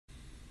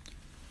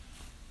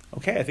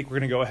Okay, I think we're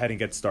going to go ahead and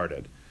get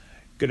started.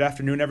 Good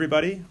afternoon,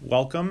 everybody.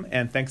 Welcome,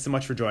 and thanks so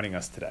much for joining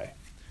us today.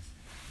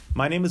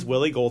 My name is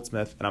Willie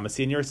Goldsmith, and I'm a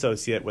senior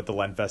associate with the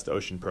LenFest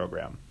Ocean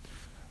Program.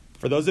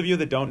 For those of you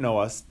that don't know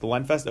us, the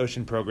LenFest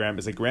Ocean Program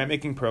is a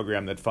grant-making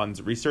program that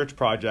funds research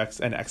projects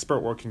and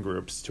expert working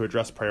groups to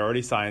address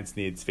priority science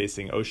needs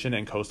facing ocean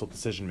and coastal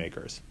decision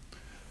makers.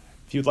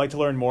 If you'd like to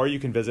learn more, you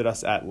can visit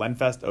us at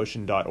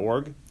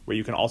lenfestocean.org, where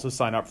you can also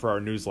sign up for our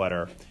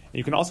newsletter. And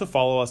you can also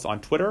follow us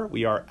on Twitter.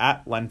 We are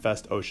at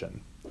lenfestocean.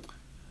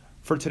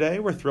 For today,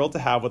 we're thrilled to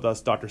have with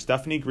us Dr.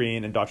 Stephanie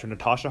Green and Dr.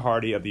 Natasha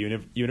Hardy of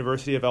the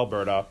University of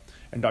Alberta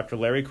and Dr.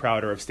 Larry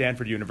Crowder of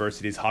Stanford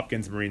University's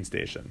Hopkins Marine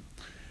Station.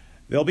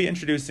 They'll be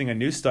introducing a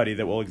new study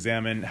that will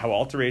examine how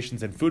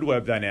alterations in food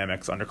web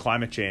dynamics under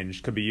climate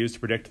change could be used to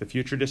predict the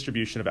future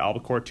distribution of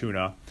albacore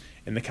tuna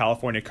in the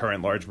California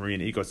current large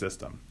marine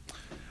ecosystem.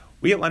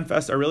 We at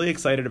LenFest are really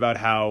excited about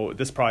how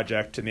this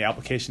project and the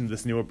application of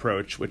this new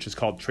approach, which is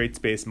called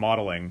traits-based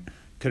modeling,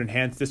 could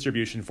enhance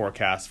distribution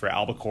forecasts for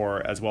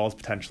albacore as well as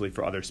potentially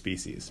for other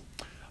species.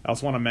 I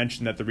also want to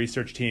mention that the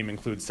research team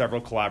includes several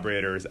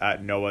collaborators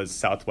at NOAA's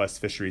Southwest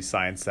Fisheries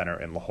Science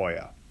Center in La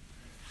Jolla.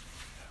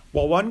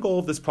 While one goal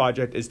of this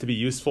project is to be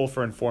useful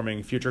for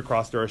informing future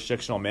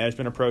cross-jurisdictional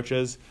management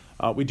approaches,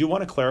 we do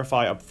want to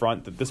clarify up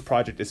front that this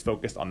project is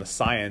focused on the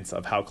science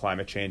of how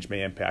climate change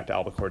may impact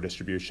albacore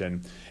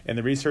distribution, and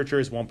the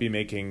researchers won't be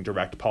making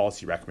direct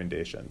policy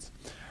recommendations.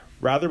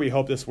 Rather, we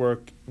hope this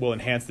work will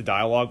enhance the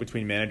dialogue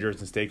between managers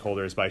and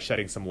stakeholders by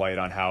shedding some light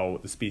on how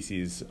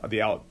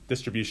the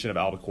distribution of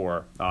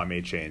albacore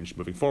may change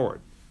moving forward.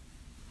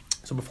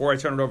 So before I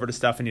turn it over to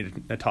Stephanie,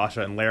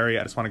 Natasha, and Larry,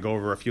 I just want to go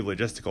over a few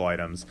logistical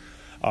items.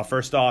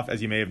 First off,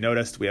 as you may have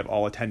noticed, we have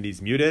all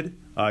attendees muted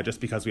just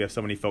because we have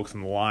so many folks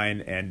on the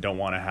line and don't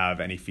want to have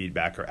any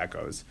feedback or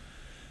echoes.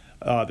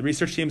 The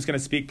research team is going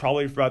to speak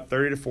probably for about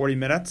 30 to 40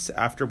 minutes,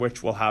 after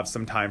which we'll have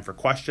some time for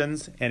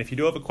questions. And if you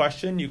do have a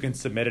question, you can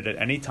submit it at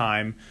any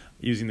time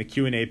using the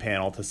Q&A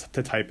panel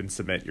to type and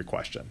submit your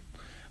question.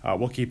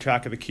 We'll keep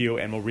track of the queue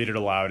and we'll read it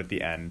aloud at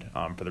the end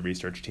for the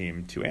research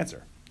team to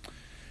answer.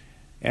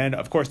 And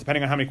of course,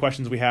 depending on how many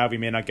questions we have, we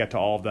may not get to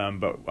all of them,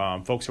 but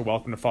folks are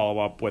welcome to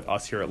follow up with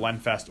us here at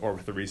LenFest or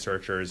with the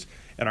researchers.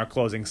 In our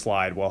closing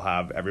slide, we'll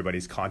have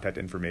everybody's contact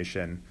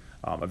information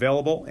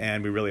available,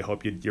 and we really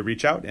hope you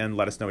reach out and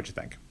let us know what you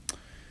think.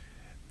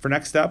 For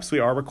next steps, we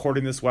are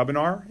recording this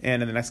webinar,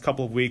 and in the next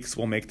couple of weeks,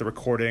 we'll make the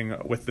recording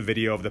with the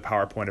video of the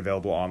PowerPoint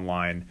available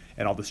online,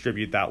 and I'll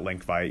distribute that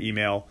link via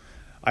email.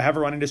 I have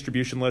a running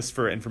distribution list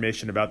for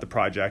information about the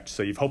project,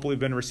 so you've hopefully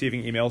been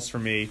receiving emails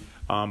from me,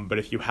 but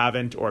if you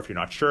haven't, or if you're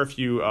not sure if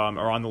you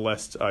are on the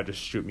list, just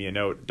shoot me a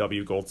note,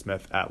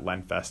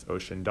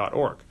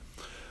 wgoldsmith@lenfestocean.org.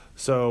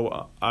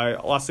 So I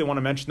lastly want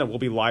to mention that we'll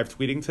be live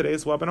tweeting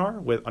today's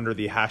webinar under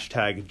the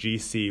hashtag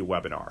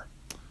GCWebinar.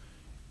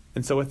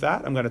 And so with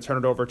that, I'm going to turn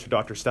it over to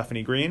Dr.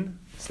 Stephanie Green.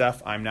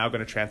 Steph, I'm now going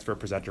to transfer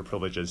presenter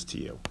privileges to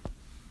you.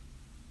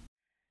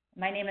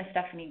 My name is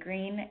Stephanie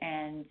Green,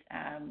 and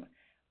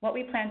what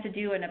we plan to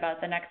do in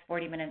about the next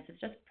 40 minutes is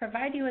just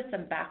provide you with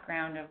some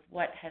background of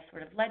what has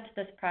sort of led to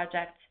this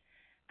project,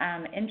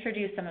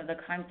 introduce some of the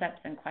concepts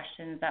and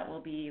questions that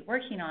we'll be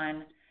working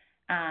on,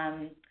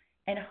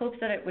 in hopes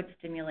that it would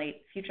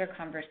stimulate future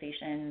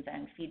conversations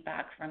and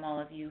feedback from all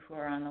of you who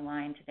are on the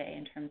line today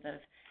in terms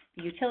of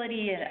the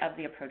utility of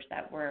the approach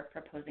that we're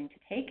proposing to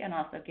take, and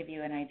also give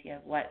you an idea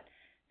of what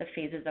the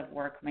phases of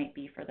work might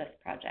be for this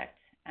project.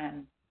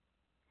 I'm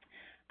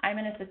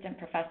an assistant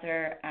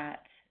professor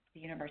at the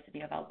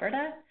University of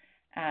Alberta,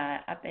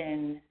 up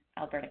in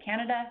Alberta,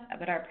 Canada,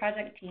 but our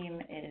project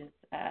team is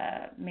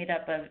made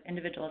up of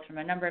individuals from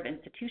a number of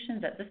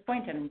institutions at this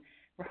point, and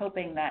we're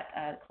hoping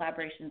that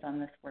collaborations on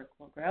this work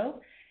will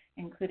grow,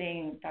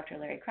 including Dr.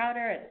 Larry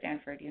Crowder at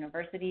Stanford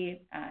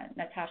University,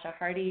 Natasha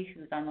Hardy,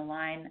 who's on the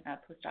line, a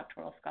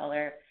postdoctoral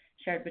scholar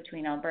shared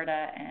between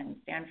Alberta and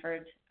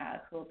Stanford,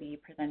 who will be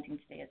presenting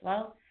today as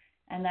well,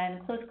 and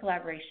then close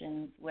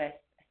collaborations with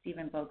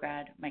Stephen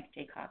Bograd, Mike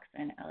Jaycox,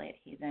 and Elliot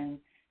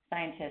Hazen,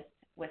 scientists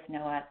with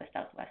NOAA at the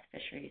Southwest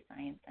Fisheries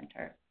Science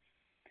Center.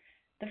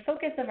 The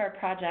focus of our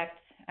project,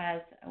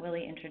 as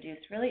Willie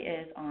introduced, really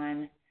is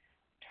on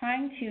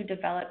trying to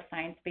develop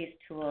science-based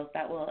tools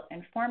that will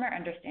inform our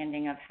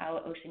understanding of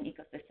how ocean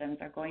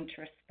ecosystems are going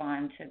to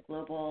respond to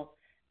global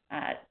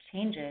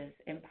changes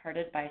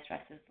imparted by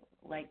stresses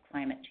like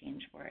climate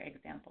change, for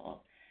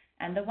example.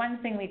 And the one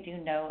thing we do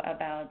know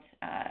about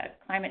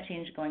climate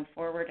change going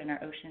forward in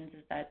our oceans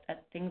is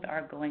that things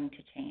are going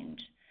to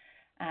change.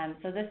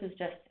 So this is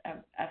just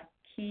a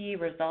key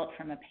result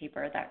from a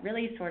paper that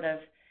really sort of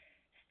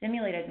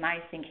stimulated my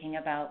thinking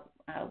about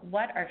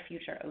what our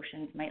future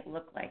oceans might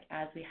look like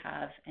as we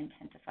have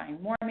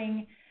intensifying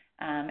warming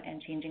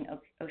and changing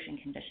ocean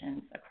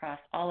conditions across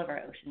all of our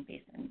ocean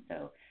basins.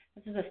 So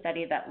this is a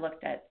study that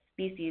looked at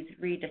species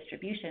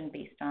redistribution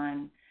based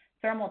on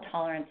thermal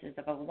tolerances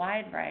of a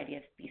wide variety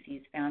of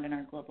species found in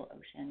our global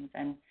oceans.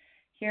 And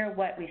here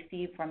what we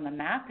see from the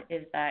map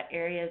is that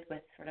areas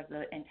with sort of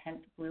the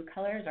intense blue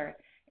colors are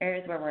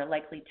areas where we're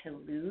likely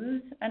to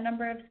lose a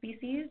number of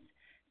species,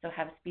 so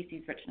have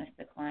species richness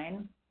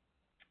decline.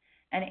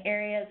 And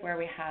areas where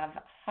we have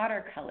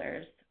hotter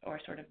colors or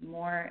sort of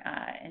more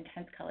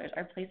intense colors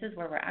are places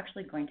where we're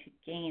actually going to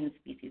gain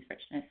species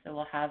richness. So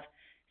we'll have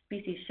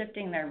species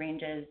shifting their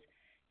ranges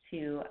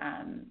to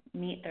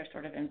meet their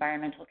sort of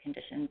environmental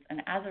conditions,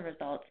 and as a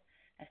result,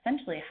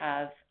 essentially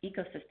have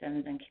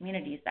ecosystems and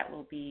communities that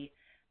will be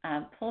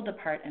pulled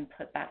apart and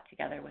put back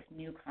together with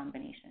new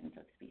combinations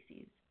of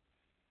species.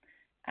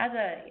 As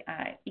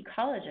an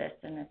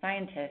ecologist and a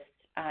scientist,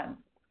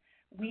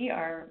 we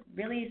are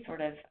really sort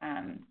of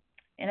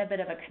in a bit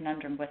of a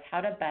conundrum with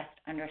how to best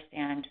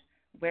understand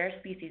where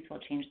species will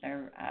change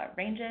their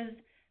ranges,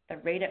 the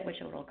rate at which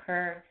it will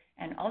occur,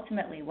 and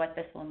ultimately what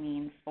this will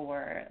mean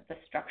for the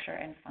structure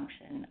and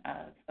function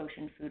of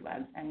ocean food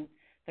webs and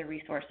the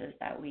resources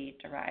that we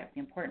derive, the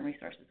important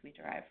resources we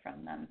derive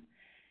from them.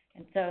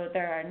 And so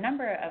there are a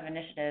number of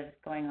initiatives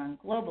going on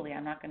globally,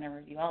 I'm not going to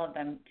review all of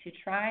them, to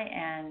try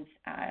and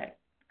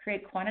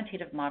create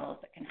quantitative models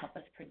that can help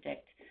us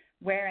predict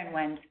where and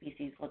when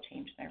species will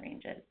change their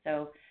ranges.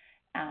 So,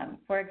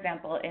 for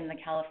example, in the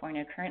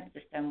California current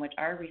system, which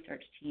our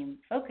research team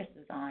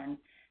focuses on,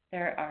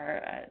 there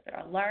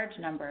are a large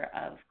number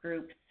of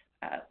groups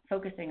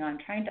focusing on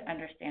trying to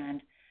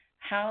understand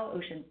how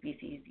ocean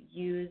species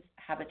use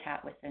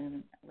habitat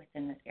within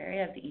this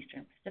area of the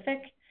Eastern Pacific,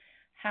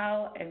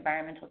 how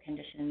environmental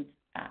conditions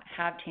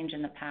have changed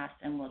in the past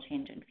and will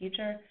change in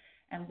future,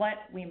 and what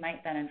we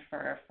might then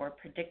infer for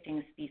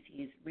predicting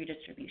species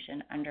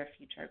redistribution under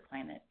future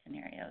climate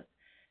scenarios.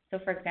 So,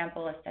 for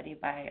example, a study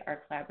by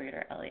our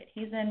collaborator, Elliot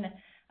Hazen,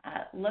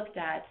 looked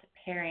at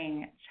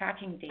pairing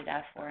tracking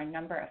data for a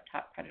number of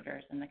top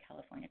predators in the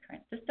California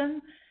current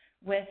system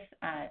with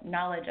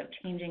knowledge of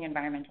changing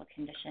environmental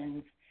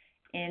conditions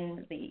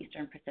in the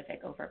Eastern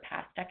Pacific over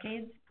past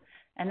decades,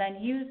 and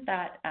then used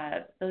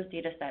those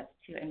data sets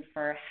to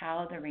infer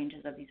how the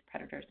ranges of these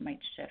predators might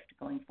shift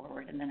going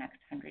forward in the next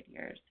 100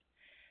 years.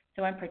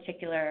 So in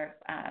particular,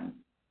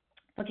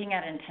 looking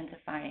at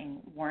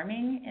intensifying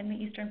warming in the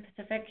Eastern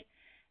Pacific,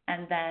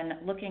 and then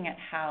looking at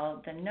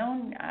how the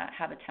known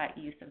habitat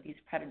use of these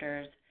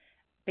predators,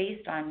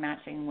 based on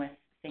matching with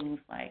things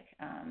like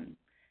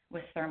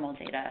with thermal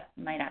data,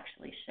 might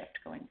actually shift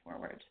going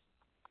forward.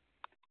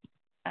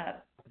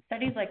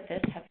 Studies like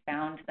this have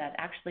found that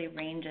actually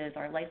ranges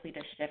are likely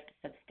to shift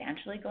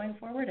substantially going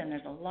forward, and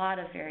there's a lot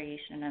of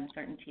variation and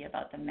uncertainty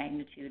about the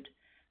magnitude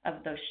of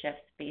those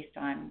shifts based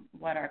on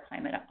what our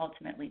climate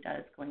ultimately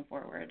does going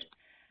forward.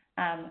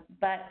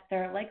 But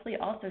there are likely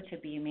also to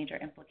be major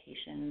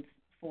implications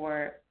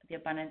for the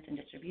abundance and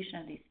distribution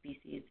of these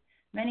species,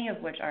 many of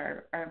which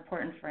are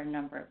important for a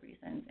number of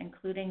reasons,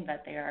 including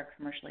that they are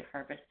commercially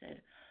harvested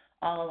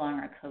all along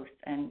our coasts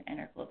and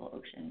our global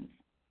oceans.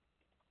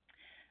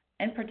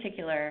 In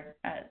particular,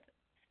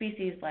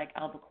 species like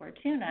albacore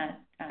tuna,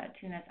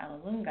 Tunas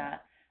alilunga,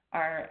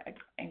 are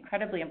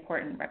incredibly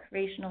important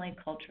recreationally,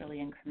 culturally,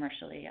 and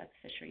commercially as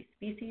fishery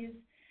species.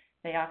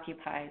 They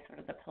occupy sort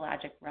of the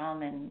pelagic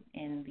realm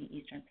in the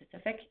Eastern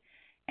Pacific.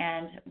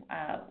 And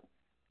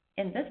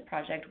in this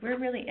project, we're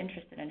really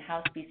interested in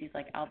how species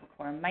like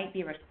albacore might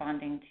be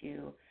responding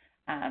to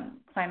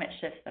climate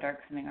shifts that are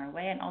coming our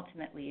way, and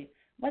ultimately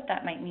what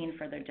that might mean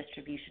for their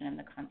distribution and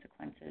the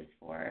consequences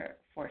for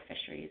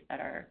fisheries that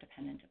are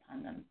dependent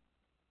upon them.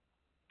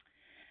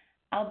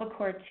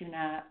 Albacore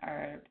tuna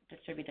are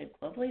distributed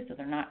globally, so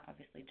they're not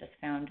obviously just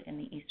found in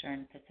the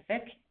Eastern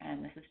Pacific.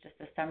 And this is just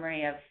a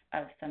summary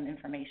of some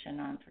information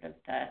on sort of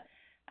the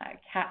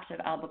catch of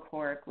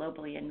albacore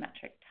globally in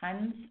metric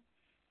tons.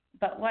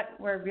 But what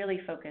we're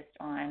really focused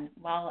on,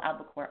 while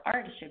albacore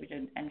are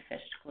distributed and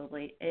fished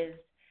globally, is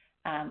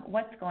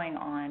what's going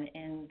on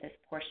in this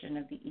portion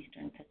of the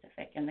Eastern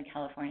Pacific in the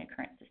California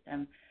current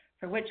system,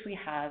 for which we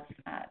have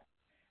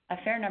a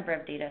fair number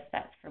of data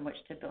sets from which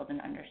to build an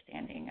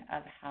understanding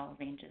of how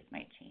ranges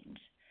might change.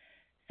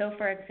 So,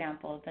 for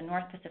example, the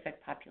North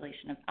Pacific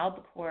population of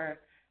albacore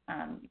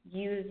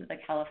use the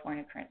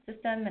California current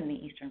system in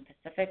the Eastern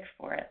Pacific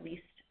for at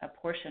least a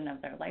portion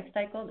of their life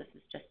cycle. This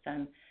is just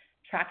some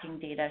tracking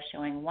data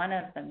showing one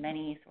of the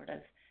many sort of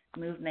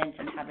movement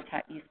and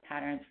habitat use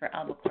patterns for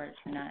albacore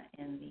tuna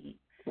in the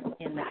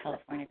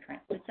California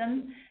current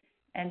system.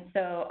 And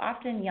so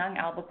often young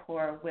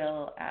albacore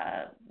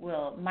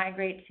will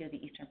migrate to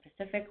the Eastern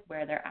Pacific,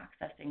 where they're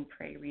accessing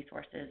prey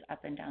resources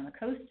up and down the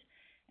coast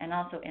and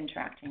also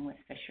interacting with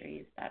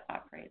fisheries that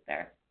operate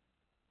there.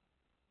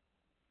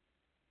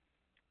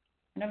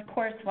 And of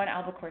course, when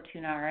albacore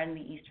tuna are in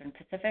the Eastern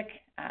Pacific,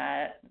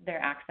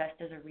 they're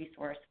accessed as a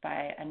resource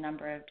by a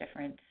number of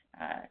different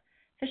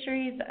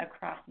fisheries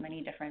across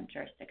many different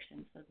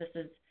jurisdictions. So this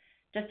is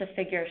just a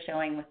figure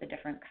showing with the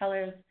different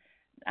colors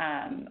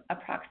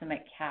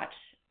approximate catch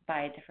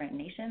by different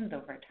nations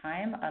over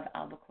time of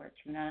albacore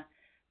tuna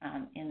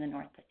in the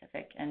North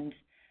Pacific. And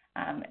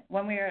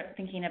when we are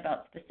thinking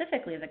about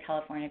specifically the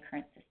California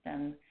current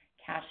system,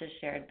 catch is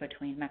shared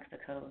between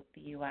Mexico,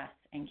 the U.S.,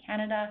 and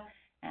Canada,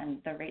 and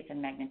the rates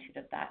and magnitude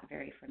of that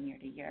vary from year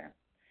to year.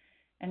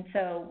 And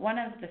so one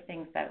of the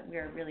things that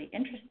we're really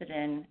interested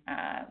in,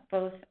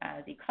 both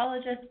as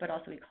ecologists, but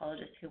also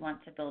ecologists who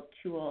want to build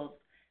tools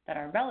that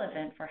are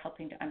relevant for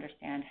helping to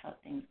understand how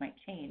things might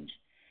change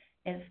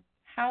is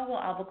how will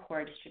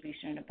albacore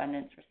distribution and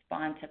abundance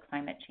respond to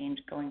climate change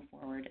going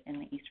forward in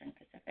the Eastern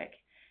Pacific?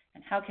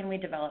 And how can we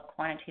develop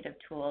quantitative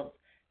tools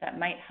that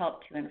might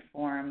help to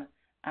inform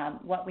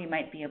what we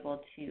might be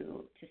able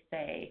to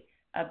say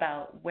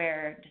about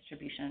where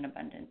distribution and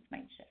abundance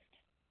might shift?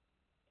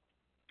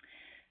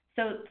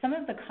 So some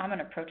of the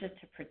common approaches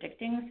to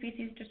predicting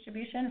species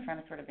distribution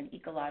from sort of an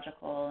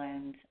ecological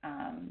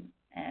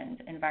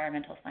and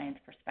environmental science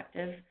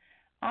perspective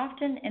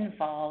often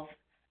involve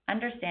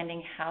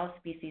understanding how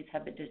species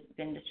have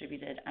been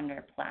distributed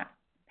under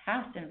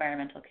past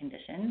environmental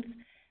conditions,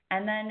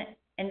 and then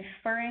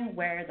inferring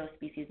where those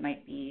species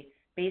might be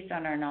based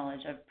on our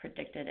knowledge of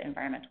predicted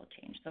environmental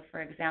change. So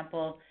for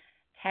example,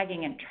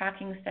 tagging and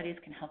tracking studies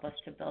can help us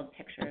to build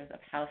pictures of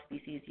how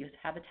species use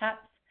habitats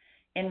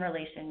in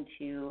relation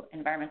to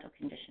environmental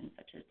conditions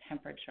such as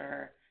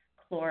temperature,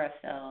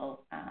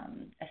 chlorophyll,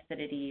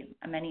 acidity,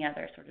 and many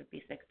other sort of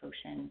basic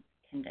ocean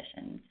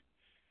conditions.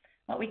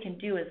 What we can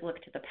do is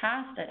look to the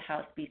past at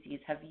how species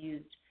have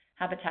used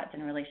habitats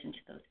in relation to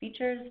those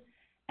features,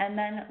 and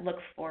then look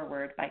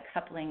forward by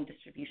coupling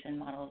distribution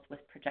models with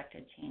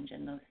projected change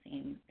in those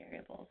same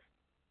variables.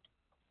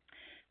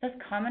 This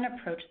common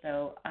approach,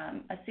 though,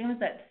 assumes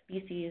that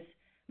species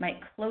might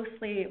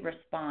closely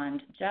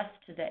respond just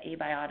to the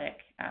abiotic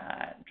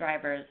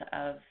drivers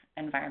of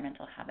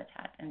environmental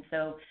habitat. And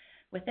so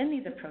within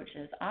these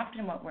approaches,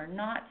 often what we're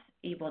not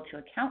able to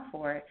account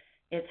for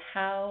is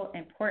how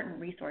important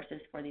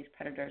resources for these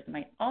predators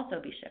might also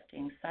be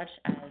shifting, such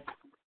as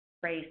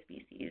prey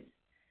species.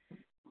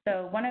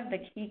 So one of the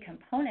key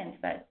components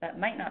that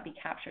might not be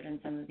captured in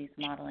some of these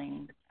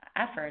modeling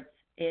efforts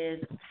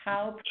is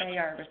how prey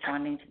are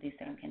responding to these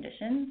same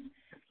conditions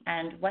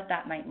and what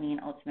that might mean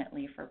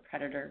ultimately for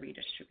predator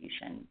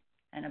redistribution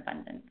and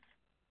abundance.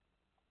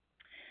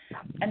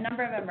 A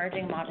number of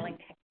emerging modeling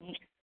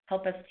techniques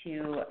help us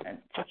to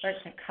start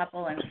to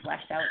couple and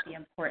flesh out the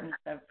importance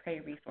of prey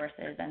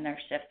resources and their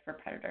shift for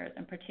predators.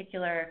 In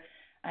particular,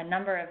 a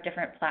number of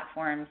different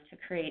platforms to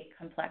create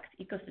complex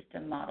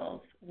ecosystem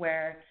models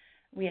where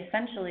we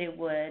essentially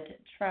would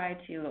try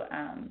to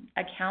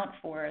account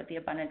for the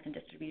abundance and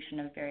distribution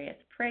of various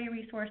prey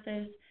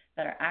resources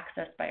that are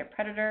accessed by a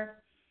predator,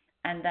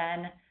 and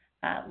then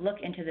look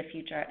into the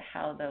future at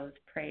how those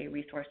prey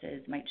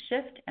resources might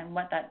shift and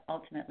what that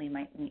ultimately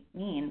might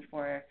mean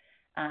for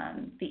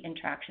the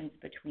interactions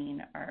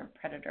between our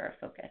predator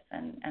focus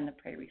and the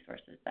prey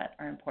resources that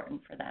are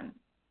important for them.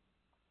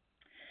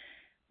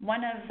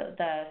 One of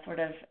the sort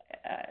of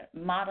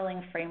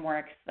modeling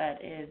frameworks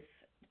that is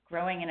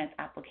growing in its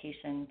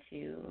application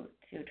to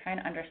try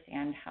and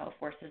understand how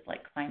forces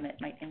like climate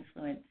might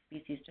influence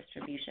species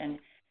distribution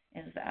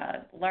is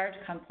large,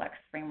 complex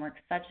frameworks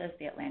such as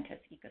the Atlantis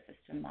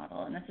ecosystem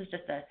model. And this is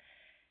just a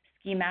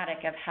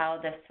schematic of how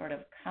this sort of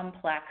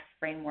complex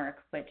framework,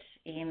 which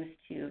aims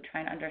to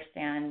try and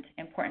understand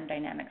important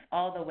dynamics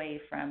all the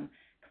way from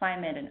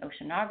climate and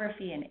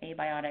oceanography and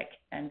abiotic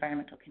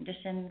environmental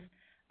conditions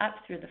up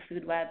through the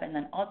food web, and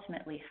then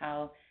ultimately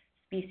how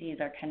species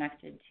are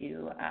connected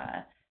to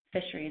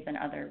fisheries and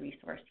other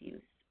resource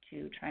use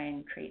to try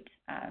and create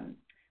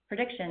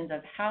predictions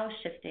of how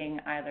shifting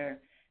either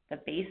the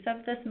base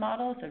of this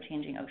model, so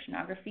changing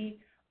oceanography,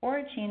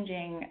 or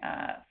changing,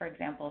 for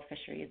example,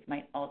 fisheries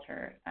might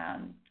alter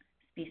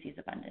species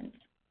abundance.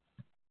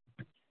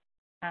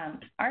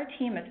 Our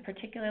team is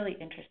particularly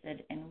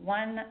interested in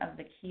one of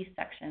the key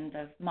sections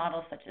of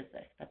models such as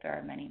this, but there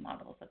are many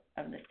models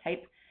of this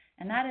type,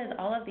 and that is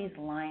all of these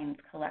lines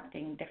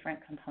collecting different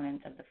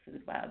components of the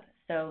food web.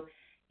 So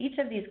each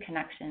of these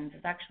connections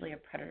is actually a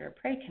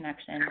predator-prey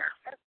connection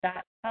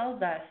that tells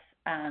us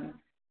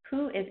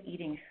who is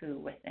eating who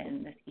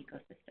within this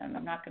ecosystem.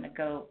 I'm not going to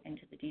go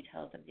into the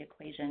details of the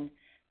equation,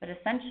 but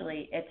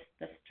essentially it's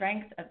the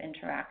strength of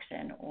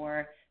interaction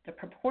or the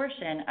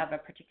proportion of a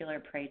particular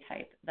prey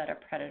type that a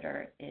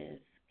predator is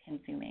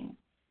consuming.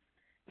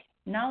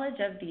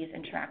 Knowledge of these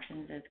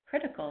interactions is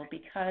critical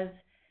because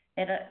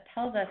it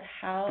tells us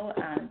how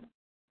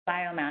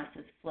biomass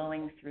is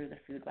flowing through the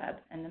food web.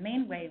 And the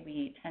main way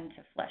we tend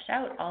to flesh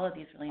out all of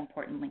these really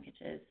important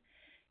linkages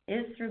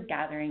is through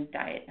gathering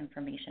diet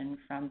information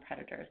from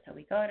predators. So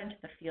we go out into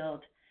the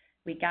field,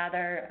 we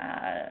gather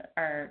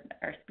our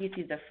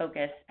species of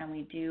focus, and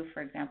we do,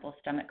 for example,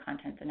 stomach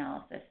contents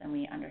analysis, and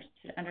we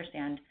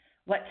understand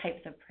what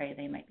types of prey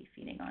they might be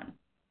feeding on.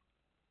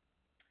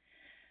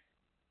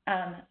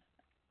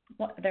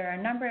 There are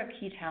a number of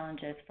key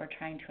challenges for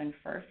trying to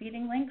infer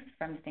feeding links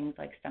from things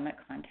like stomach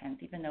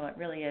contents, even though it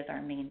really is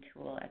our main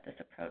tool at this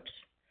approach.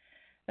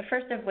 The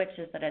first of which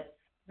is that it's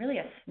really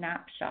a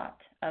snapshot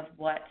of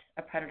what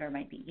a predator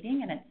might be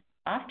eating, and it's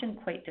often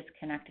quite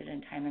disconnected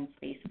in time and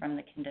space from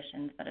the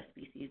conditions that a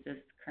species is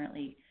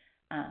currently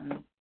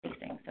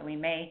facing. So we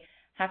may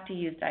have to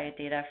use diet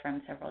data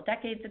from several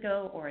decades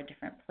ago or a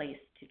different place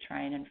to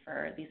try and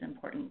infer these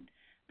important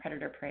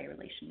predator-prey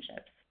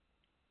relationships.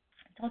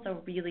 It's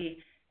also really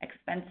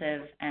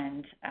expensive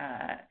and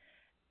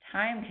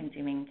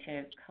time-consuming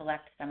to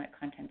collect stomach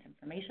contents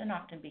information,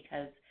 often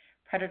because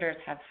predators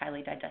have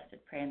highly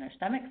digested prey in their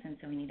stomachs, and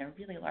so we need a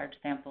really large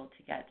sample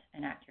to get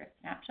an accurate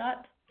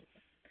snapshot.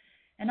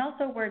 And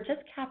also, we're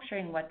just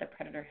capturing what the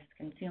predator has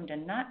consumed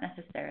and not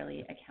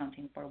necessarily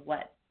accounting for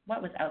what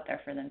was out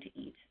there for them to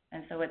eat.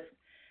 And so it's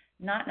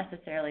not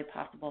necessarily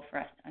possible for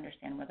us to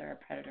understand whether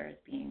a predator is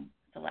being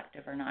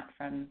selective or not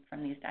from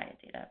these diet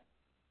data.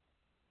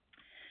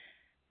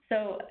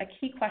 So a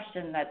key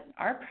question that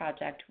our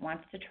project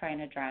wants to try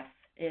and address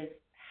is,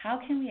 how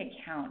can we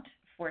account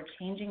for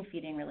changing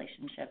feeding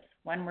relationships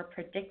when we're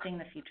predicting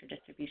the future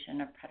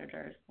distribution of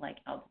predators like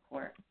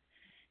albacore?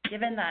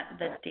 Given that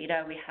the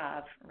data we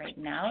have right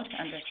now to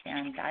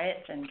understand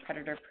diets and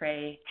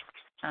predator-prey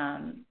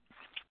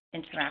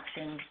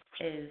interactions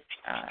is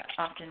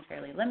often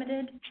fairly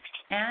limited,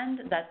 and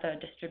that the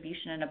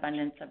distribution and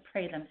abundance of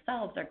prey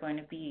themselves are going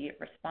to be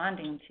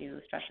responding to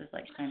stresses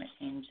like climate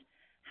change,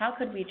 how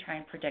could we try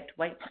and predict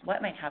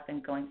what might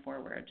happen going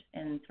forward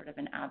in sort of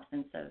an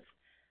absence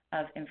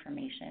of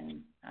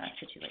information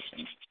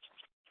situations?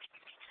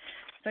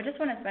 So I just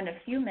want to spend a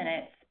few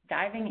minutes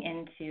diving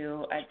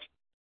into a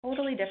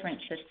totally different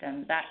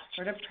system that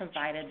sort of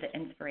provided the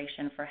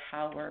inspiration for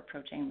how we're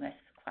approaching this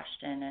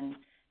question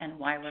and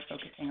why we're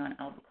focusing on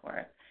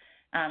albacore.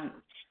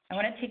 I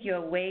want to take you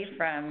away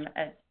from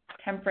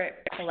temperate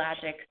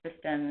pelagic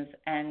systems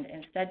and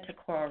instead to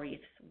coral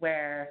reefs,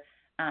 where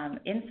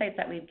insights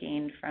that we've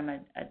gained from a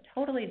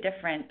totally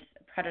different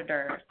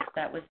predator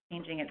that was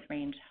changing its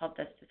range helped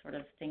us to sort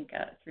of think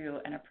through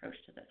an approach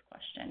to this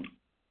question.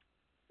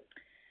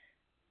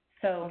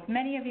 So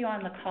many of you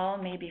on the call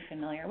may be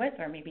familiar with,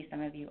 or maybe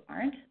some of you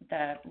aren't,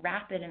 the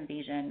rapid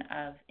invasion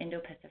of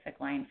Indo-Pacific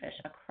lionfish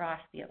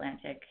across the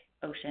Atlantic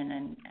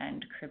Ocean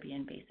and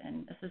Caribbean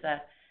basin. This is an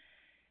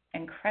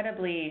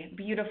incredibly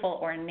beautiful,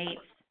 ornate,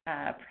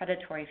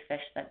 predatory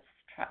fish that's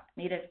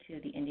native to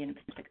the Indian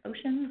Pacific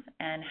Oceans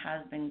and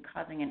has been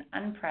causing an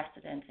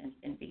unprecedented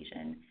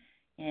invasion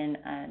in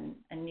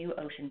a new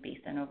ocean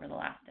basin over the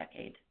last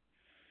decade.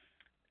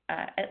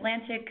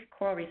 Atlantic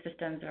coral reef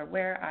systems are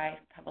where I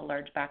have a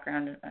large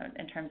background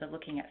in terms of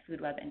looking at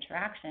food web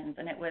interactions,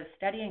 and it was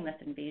studying this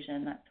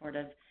invasion that sort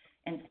of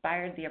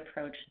inspired the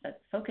approach that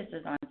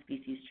focuses on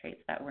species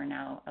traits that we're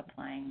now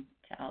applying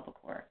to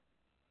albacore.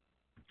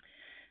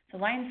 So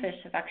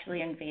lionfish have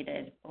actually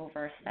invaded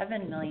over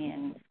 7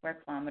 million square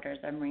kilometers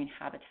of marine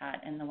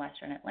habitat in the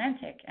Western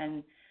Atlantic,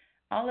 and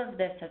all of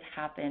this has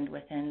happened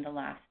within the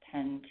last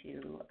 10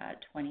 to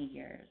 20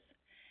 years.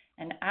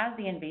 And as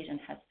the invasion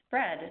has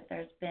spread,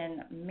 there's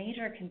been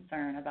major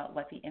concern about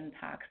what the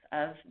impacts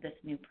of this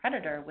new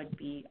predator would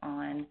be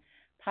on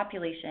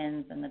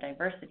populations and the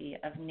diversity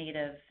of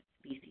native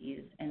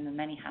species in the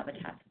many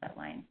habitats that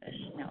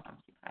lionfish now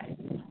occupy.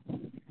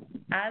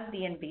 As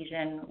the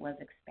invasion was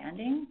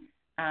expanding,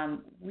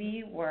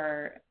 we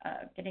were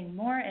getting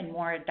more and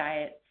more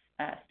diet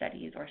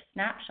studies or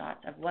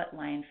snapshots of what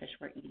lionfish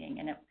were eating.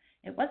 And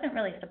it wasn't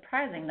really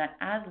surprising that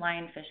as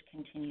lionfish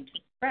continued to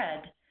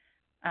spread,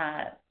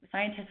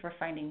 scientists were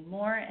finding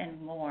more and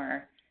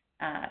more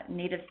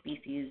native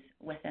species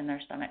within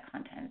their stomach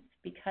contents,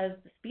 because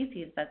the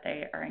species that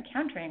they are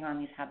encountering on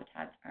these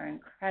habitats are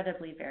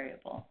incredibly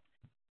variable.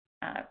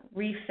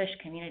 Reef fish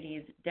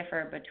communities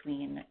differ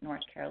between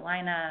North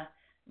Carolina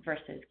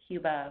versus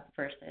Cuba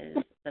versus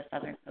the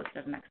southern coast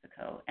of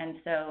Mexico. And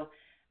so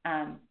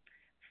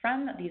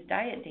from these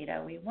diet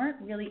data, we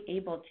weren't really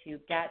able to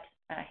get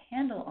a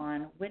handle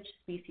on which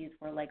species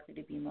were likely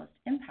to be most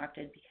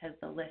impacted, because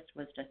the list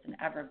was just an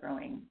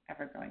ever-growing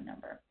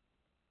number.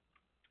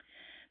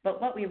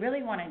 But what we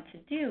really wanted to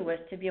do was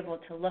to be able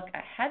to look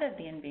ahead of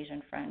the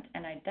invasion front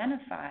and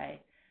identify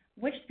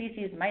which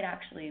species might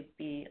actually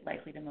be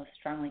likely to most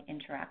strongly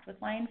interact with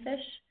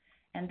lionfish,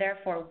 and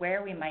therefore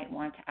where we might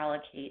want to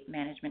allocate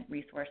management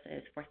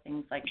resources for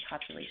things like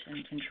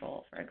population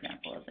control, for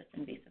example, of this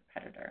invasive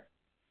predator.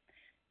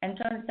 And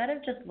so instead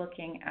of just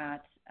looking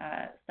at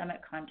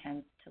stomach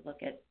contents to look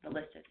at the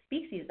list of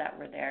species that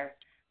were there,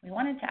 we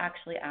wanted to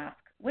actually ask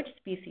which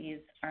species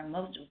are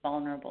most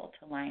vulnerable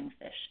to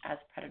lionfish as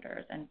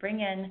predators and bring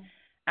in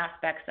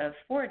aspects of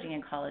foraging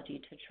ecology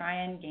to try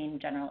and gain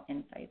general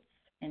insights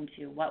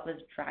into what was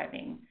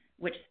driving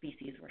which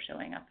species were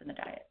showing up in the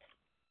diet.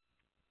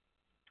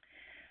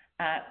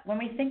 When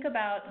we think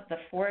about the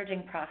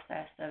foraging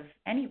process of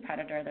any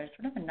predator, there's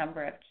sort of a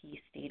number of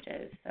key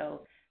stages.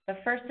 So the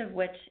first of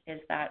which is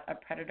that a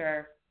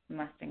predator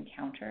must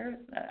encounter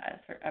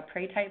a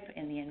prey type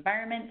in the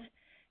environment,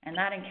 and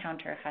that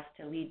encounter has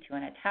to lead to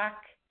an attack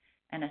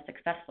and a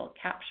successful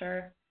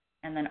capture,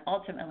 and then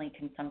ultimately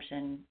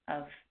consumption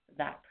of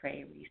that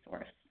prey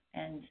resource.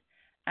 And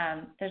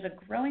there's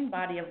a growing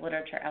body of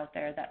literature out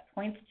there that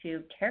points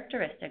to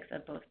characteristics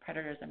of both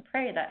predators and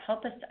prey that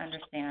help us to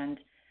understand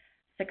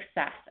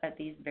success at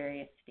these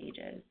various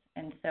stages.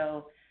 And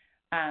so,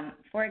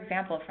 for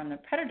example, from the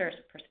predator's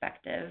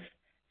perspective,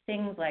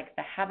 things like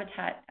the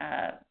habitat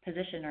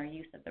position or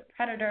use of the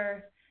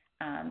predator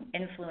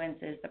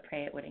influences the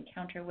prey it would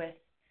encounter with.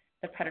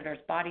 The predator's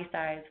body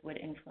size would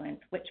influence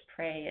which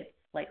prey it's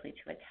likely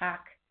to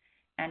attack,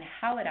 and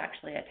how it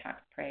actually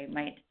attacks prey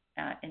might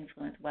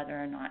influence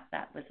whether or not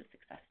that was a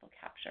successful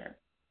capture.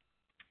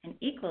 And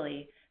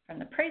equally, from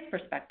the prey's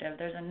perspective,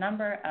 there's a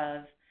number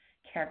of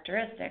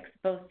characteristics,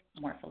 both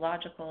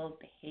morphological,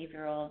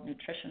 behavioral,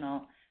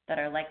 nutritional, that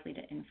are likely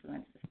to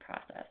influence this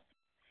process.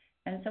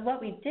 And so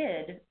what we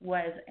did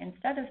was,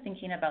 instead of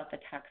thinking about the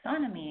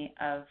taxonomy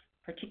of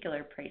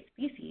particular prey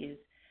species,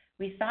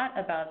 we thought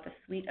about the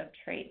suite of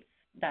traits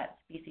that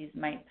species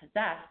might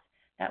possess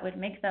that would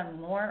make them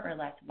more or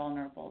less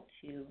vulnerable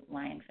to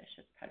lionfish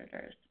as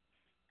predators,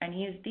 and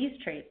use these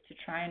traits to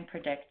try and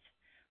predict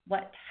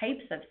what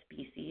types of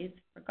species,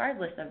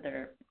 regardless of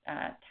their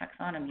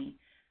taxonomy,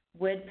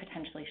 would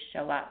potentially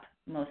show up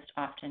most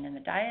often in the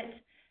diet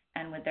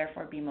and would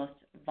therefore be most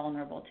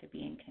vulnerable to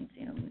being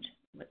consumed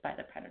by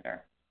the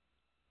predator.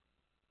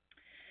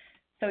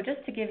 So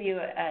just to give you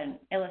an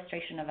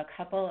illustration of a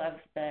couple of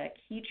the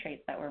key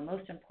traits that were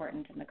most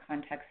important in the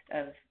context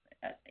of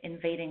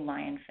invading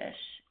lionfish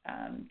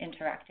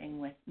interacting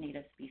with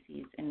native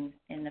species in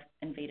the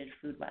invaded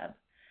food web.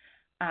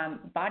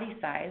 Body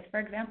size, for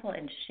example,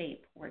 and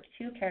shape were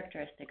two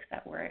characteristics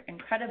that were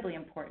incredibly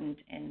important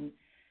in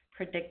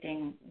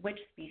predicting which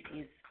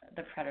species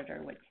the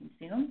predator would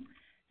consume.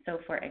 So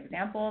for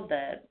example,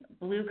 the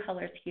blue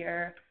colors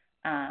here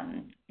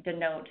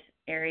denote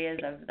areas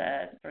of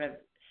the sort of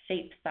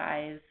shape,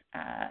 size,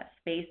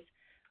 space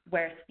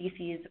where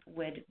species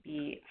would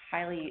be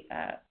highly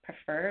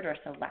preferred or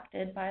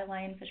selected by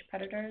lionfish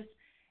predators,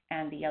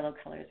 and the yellow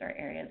colors are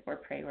areas where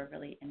prey were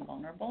really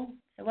invulnerable.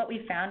 So what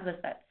we found was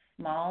that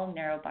small,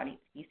 narrow-bodied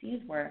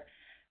species were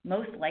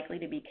most likely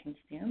to be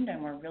consumed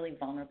and were really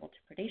vulnerable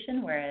to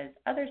predation, whereas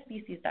other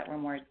species that were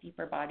more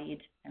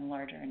deeper-bodied and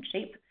larger in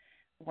shape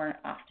weren't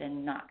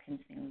often not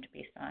consumed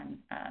based on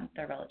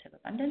their relative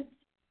abundance.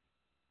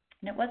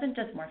 And it wasn't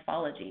just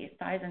morphology.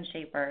 Size and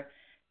shape are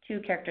two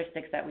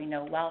characteristics that we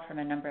know well from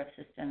a number of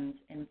systems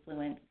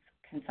influence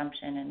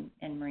consumption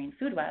in marine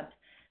food webs,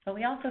 but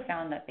we also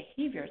found that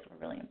behaviors were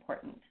really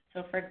important.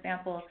 So for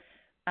example,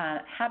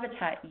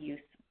 habitat use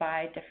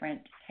by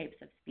different types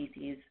of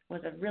species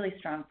was a really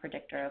strong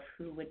predictor of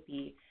who would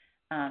be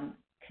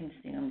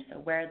consumed, so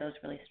where those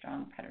really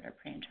strong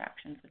predator-prey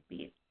interactions would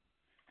be.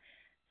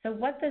 So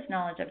what this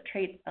knowledge of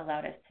traits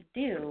allowed us to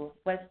do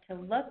was to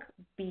look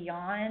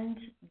beyond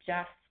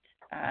just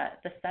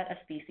the set of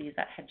species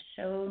that had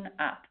shown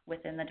up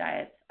within the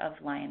diets of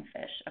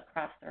lionfish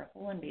across their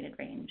whole invaded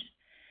range,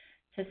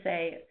 to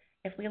say,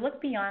 if we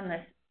look beyond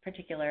this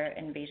particular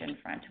invasion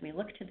front, we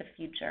look to the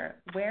future,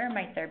 where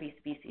might there be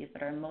species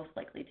that are most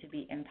likely to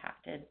be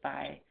impacted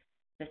by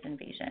this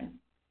invasion,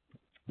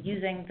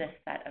 using this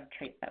set of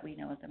traits that we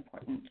know is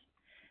important.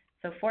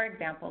 So for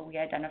example, we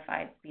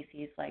identified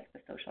species like the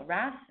social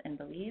wrasse in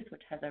Belize,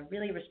 which has a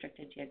really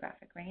restricted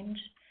geographic range,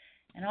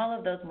 and all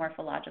of those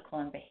morphological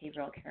and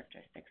behavioral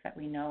characteristics that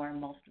we know are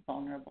most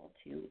vulnerable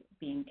to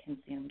being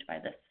consumed by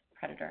this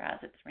predator as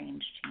its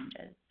range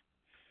changes.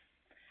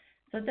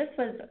 So this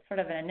was sort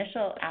of an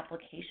initial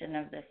application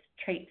of this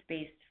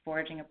traits-based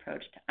foraging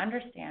approach to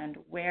understand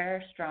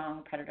where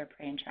strong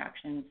predator-prey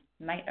interactions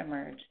might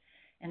emerge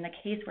in the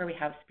case where we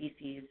have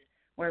species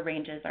where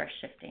ranges are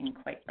shifting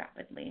quite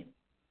rapidly.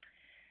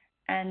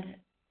 And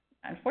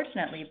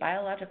unfortunately,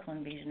 biological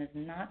invasion is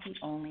not the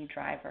only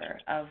driver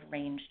of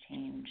range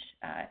change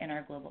in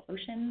our global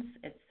oceans.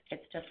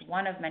 It's just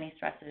one of many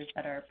stresses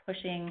that are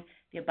pushing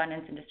the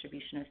abundance and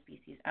distribution of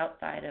species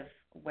outside of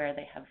where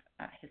they have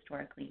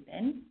historically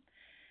been.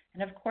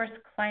 And of course,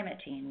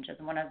 climate change is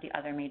one of the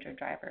other major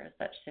drivers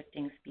that's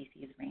shifting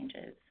species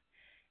ranges.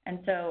 And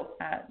so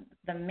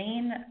the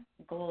main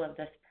goal of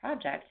this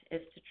project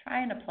is to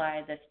try and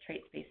apply this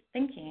traits-based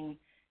thinking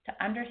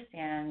to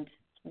understand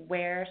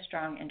where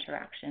strong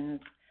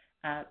interactions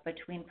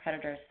between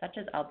predators such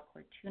as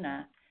albacore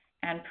tuna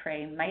and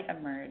prey might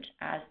emerge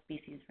as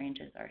species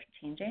ranges are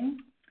changing,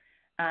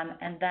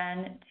 and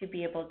then to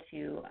be able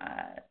to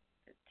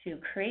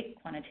create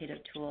quantitative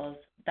tools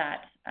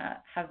that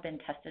have been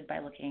tested by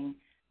looking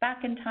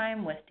back in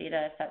time with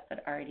data sets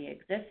that already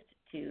exist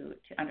to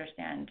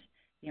understand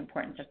the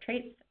importance of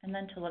traits, and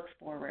then to look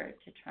forward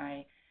to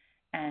try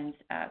and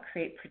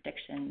create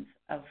predictions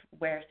of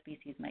where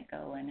species might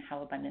go and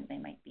how abundant they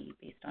might be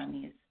based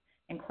on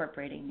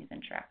incorporating these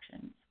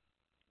interactions.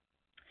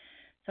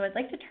 So I'd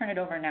like to turn it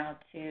over now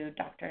to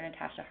Dr.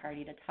 Natasha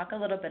Hardy to talk a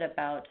little bit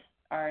about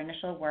our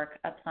initial work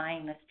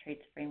applying this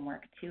traits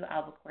framework to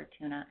albacore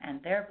tuna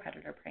and their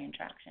predator-prey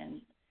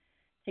interactions,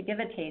 to give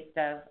a taste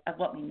of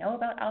what we know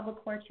about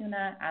albacore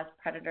tuna as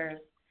predators,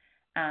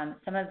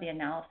 some of the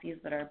analyses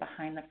that are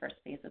behind the first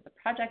phase of the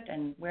project,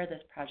 and where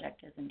this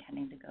project is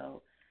intending to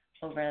go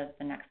over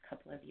the next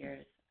couple of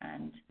years.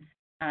 And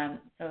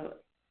so,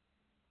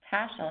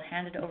 Tash, I'll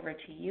hand it over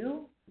to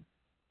you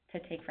to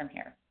take from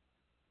here.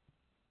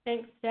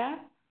 Thanks, Steph.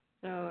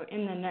 So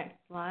in the next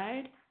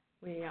slide,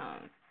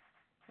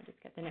 I'll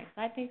just get the next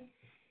slide, please.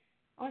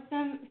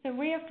 Awesome. So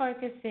we are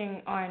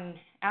focusing on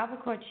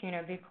albacore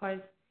tuna because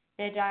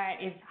their diet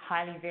is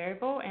highly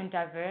variable and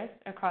diverse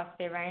across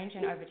their range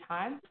and over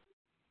time.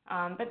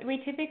 But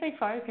we typically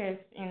focus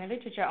in the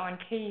literature on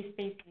key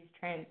species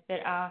trends that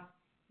are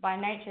by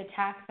nature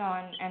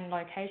taxon and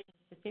location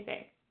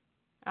specific.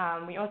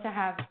 We also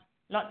have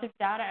lots of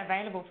data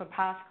available for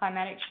past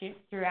climatic shifts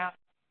throughout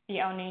the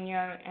El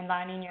Nino and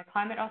La Nina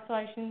climate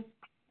oscillations,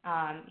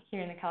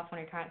 here in the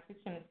California current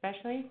system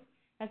especially,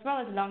 as well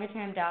as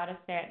longer-term data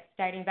sets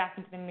dating back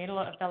into the middle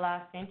of the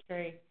last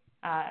century,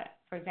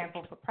 for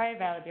example, for prey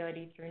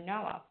availability through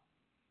NOAA.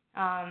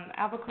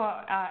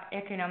 Albacore are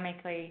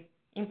economically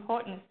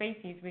important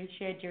species with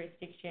shared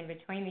jurisdiction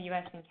between the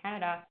U.S. and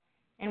Canada,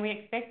 and we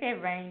expect their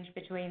range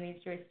between these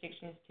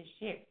jurisdictions to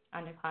shift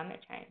under climate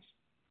change.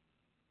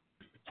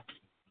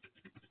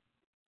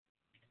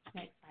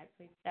 Next slide,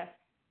 please, Steph.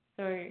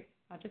 So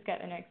I'll just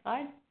get the next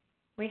slide.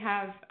 We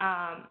have,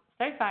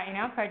 so far in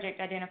our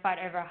project, identified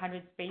over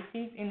 100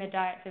 species in the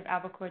diets of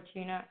albacore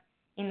tuna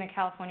in the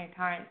California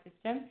current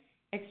system,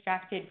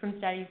 extracted from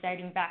studies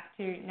dating back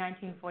to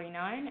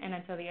 1949 and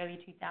until the early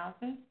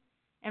 2000s.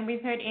 And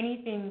we've heard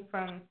anything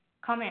from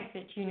comments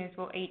that tunas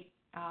will eat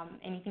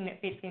anything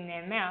that fits in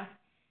their mouth,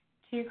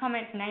 to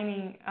comments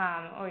naming,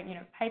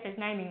 papers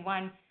naming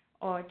one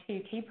or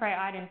two key prey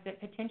items that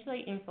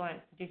potentially influence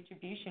the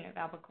distribution of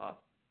albacore.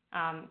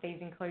 These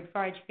include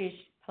forage fish,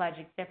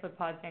 pelagic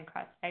cephalopods, and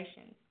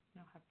crustaceans.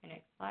 I'll have the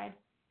next slide.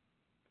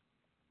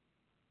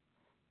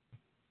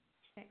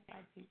 Next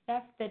slide, please,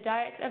 Steph. The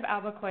diets of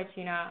albacore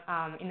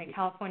tuna in the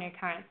California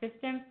current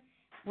system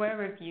were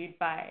reviewed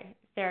by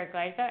Sarah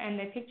Glazer, and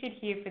they're pictured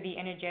here for the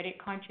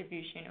energetic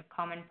contribution of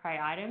common prey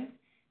items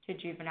to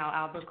juvenile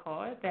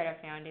albacore that are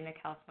found in the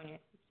California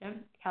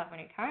system,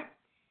 California current.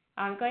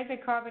 Glazer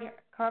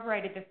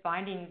corroborated the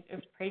findings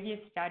of previous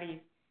studies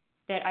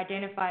that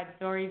identified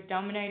stories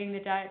dominating the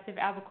diets of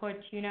albacore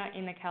tuna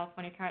in the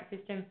California current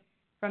system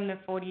from the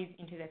 40s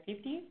into the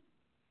 50s.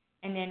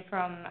 And then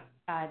from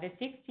the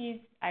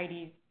 60s,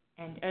 80s,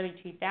 and early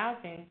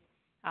 2000s,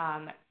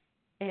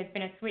 there has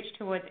been a switch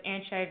towards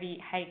anchovy,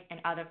 hake,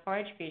 and other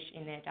forage fish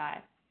in their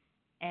diets.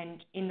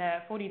 And in the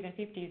 40s and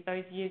 50s,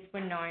 those years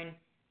were known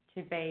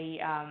to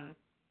be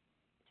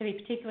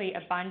particularly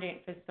abundant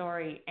for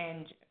story,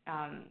 and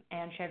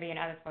anchovy and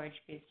other forage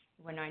fish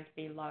were known to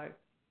be low.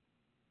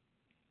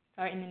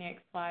 So in the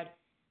next slide,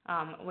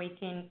 we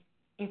can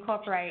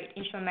incorporate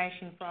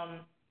information from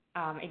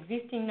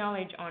existing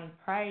knowledge on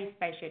prey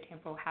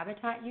spatiotemporal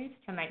habitat use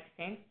to make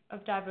sense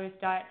of diverse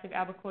diets of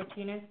albacore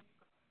tunas.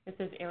 This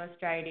is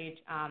illustrated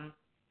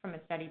from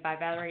a study by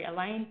Valerie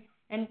Elaine,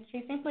 and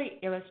she simply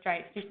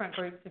illustrates different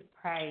groups of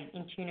prey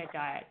in tuna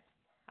diets,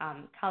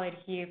 coloured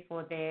here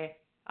for their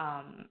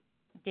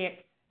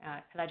depth,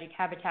 pelagic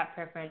habitat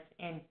preference,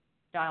 and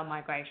diel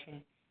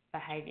migration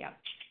behaviour.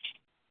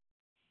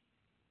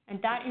 And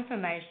that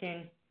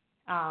information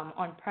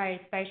on prey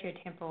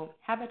spatiotemporal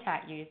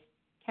habitat use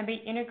can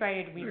be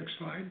integrated with... Next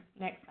slide.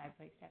 Next slide,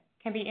 please, Steph.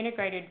 Can be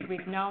integrated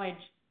with knowledge,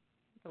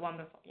 the one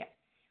before, yeah.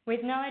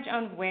 With knowledge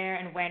on where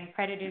and when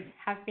predators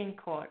have been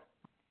caught,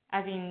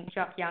 as in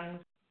Jock Young's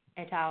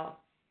et al.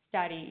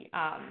 Study,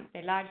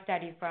 the large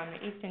study from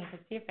the Eastern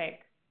Pacific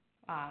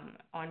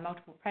on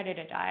multiple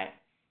predator diets.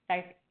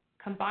 They've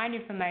combined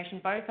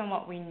information both on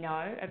what we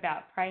know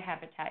about prey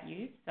habitat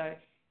use, so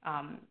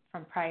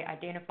from prey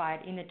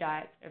identified in the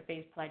diets of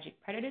these pelagic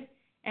predators,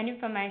 and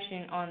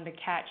information on the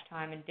catch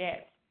time and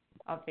depth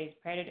of these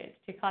predators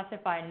to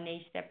classify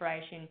niche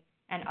separation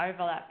and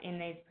overlap in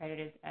these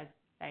predators as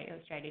they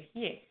illustrated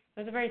here.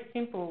 So it's a very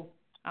simple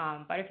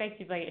but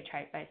effectively a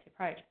trait-based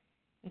approach.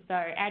 And so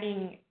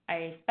adding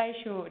a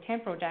spatial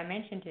temporal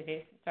dimension to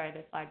this, sorry,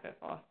 the slide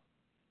before.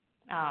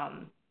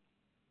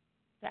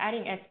 So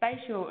adding a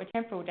spatial or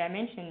temporal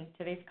dimension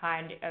to this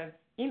kind of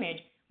image,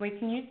 we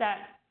can use that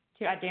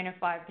to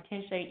identify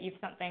potentially if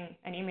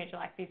an image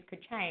like this could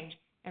change,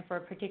 and for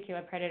a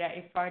particular predator,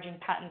 if foraging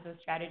patterns or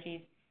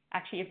strategies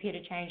actually appear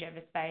to change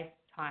over space,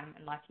 time,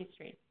 and life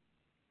history.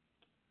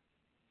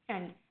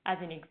 And as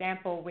an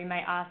example, we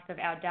may ask of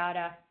our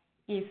data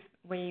if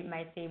we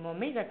may see more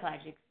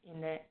mesopelagics in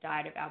the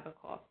diet of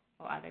albacore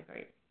or other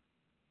groups.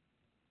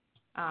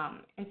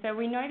 And so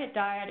we know that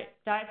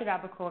diets of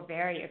albacore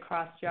vary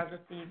across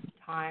geography,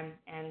 time,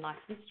 and life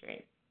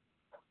history,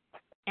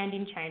 and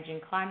in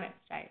changing climate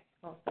states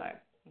also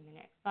in the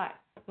next slide.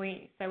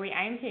 So we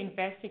aim to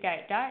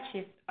investigate diet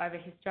shifts over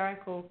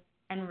historical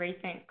and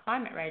recent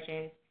climate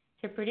regimes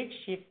to predict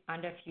shifts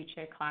under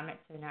future climate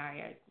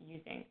scenarios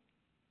using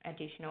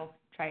additional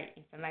trait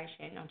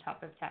information on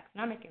top of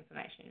taxonomic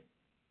information.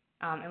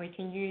 And we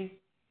can use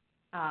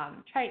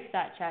traits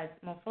such as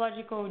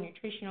morphological,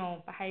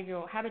 nutritional,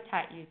 behavioural,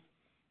 habitat use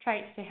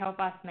traits to help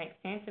us make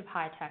sense of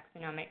high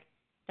taxonomic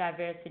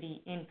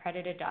diversity in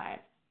predator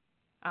diets,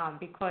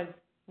 because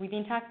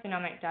within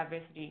taxonomic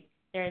diversity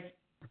there is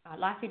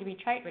likely to be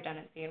trait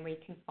redundancy, and we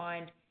can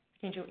find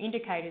potential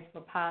indicators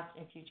for past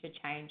and future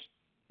change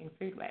in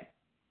food web.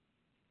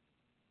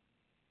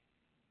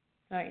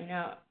 So,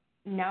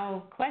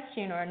 null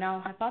question or a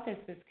null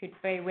hypothesis could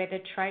be whether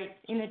traits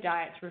in the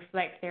diets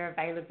reflect their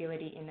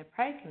availability in the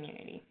prey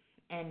community.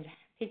 And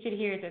pictured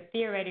here is a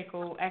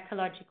theoretical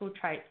ecological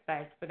trait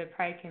space for the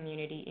prey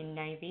community in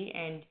navy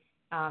and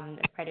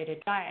the predator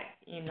diets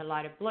in the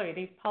lighter blue.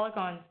 These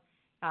polygons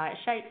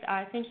shapes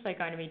are essentially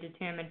going to be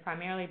determined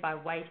primarily by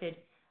weighted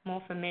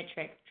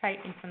morphometric trait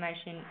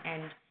information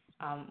and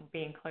will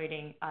be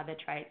including other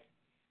traits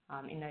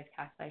in those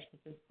calculations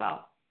as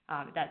well.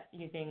 That's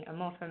using a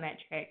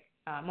morphometric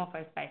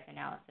morphospace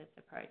analysis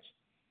approach.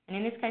 And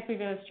in this case,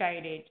 we've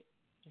illustrated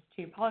just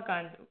two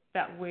polygons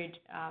that would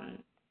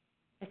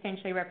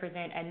essentially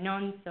represent a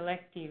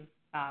non-selective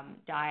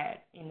diet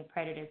in the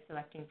predators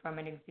selecting from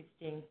an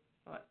existing,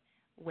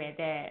 where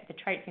the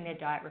traits in their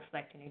diet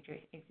reflect an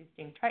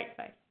existing trait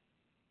space.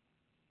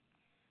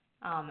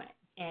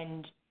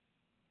 And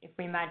if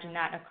we imagine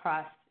that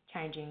across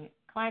changing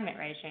climate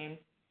regimes,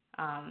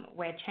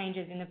 where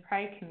changes in the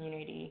prey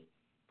community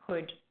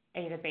could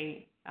either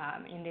be,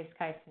 in this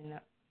case, in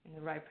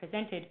the row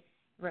presented,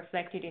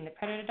 reflected in the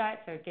predator diet.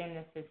 So again,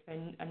 this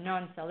is a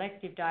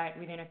non-selective diet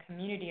within a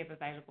community of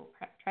available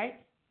traits.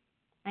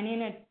 And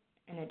in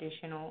an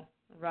additional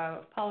row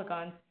of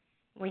polygons,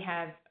 we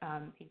have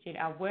pictured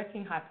our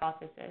working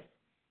hypothesis,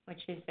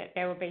 which is that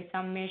there will be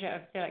some measure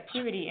of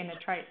selectivity in the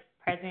traits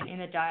present in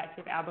the diets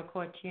of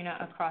albacore tuna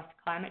across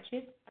climate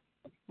shifts,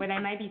 where they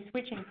may be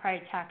switching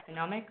prey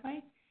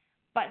taxonomically,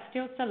 but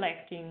still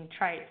selecting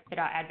traits that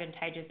are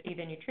advantageous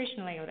either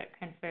nutritionally or that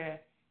confer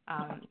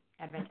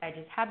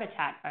advantageous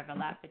habitat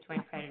overlap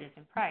between predators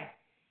and prey.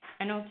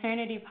 An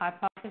alternative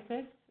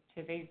hypothesis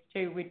to these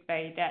two would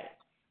be that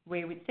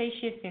we would see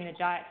shifts in the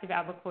diets of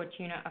albacore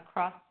tuna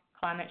across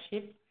climate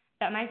shifts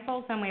that may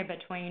fall somewhere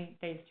between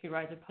these two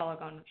rows of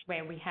polygons,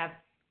 where we have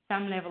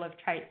some level of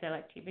trait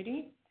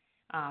selectivity,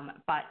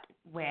 but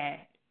where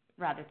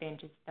rather than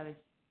just those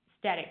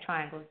static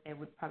triangles, there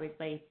would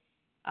probably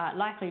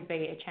likely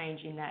be a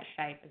change in that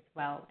shape as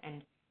well,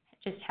 and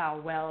just how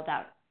well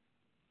that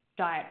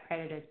diet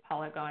predators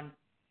polygon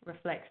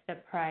reflects the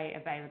prey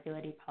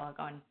availability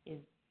polygon is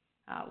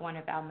one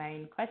of our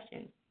main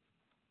questions,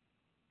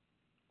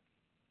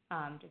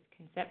 just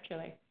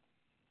conceptually.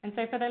 And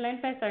so for the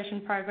Land-Based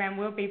Ocean program,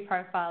 we'll be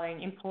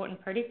profiling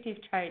important predictive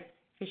traits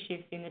for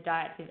shifts in the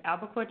diets of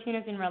albacore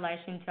tunas in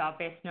relation to our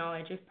best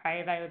knowledge of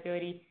prey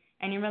availability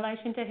and in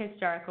relation to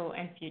historical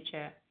and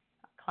future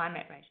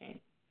climate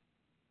regimes.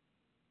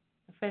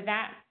 For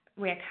that,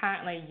 we're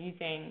currently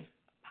using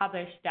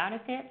published data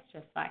sets,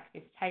 just like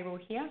this table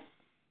here,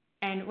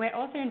 and we're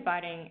also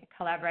inviting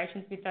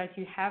collaborations with those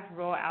who have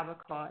raw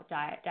albacore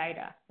diet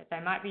data that they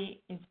might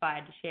be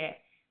inspired to share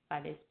by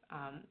this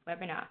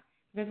webinar.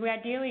 Because we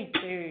ideally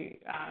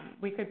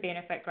we could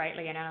benefit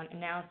greatly, and our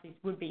analysis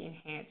would be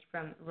enhanced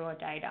from raw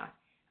data.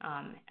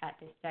 At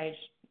this stage,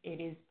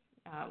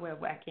 we're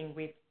working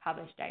with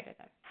published data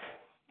though.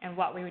 And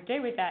what we would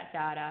do with that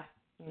data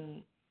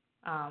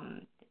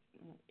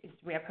is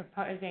we are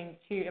proposing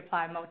to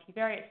apply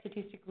multivariate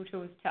statistical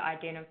tools to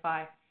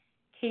identify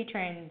key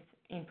trends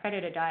in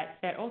predator diets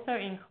that also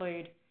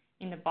include,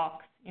 in the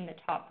box in the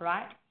top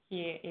right,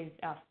 here is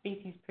our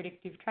species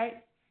predictive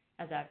traits,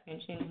 as I've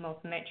mentioned,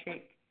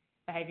 morphometric,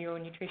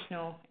 behavioural,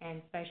 nutritional,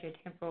 and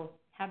spatiotemporal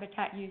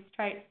habitat use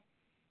traits.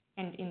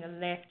 And in the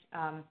left,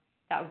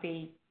 that would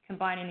be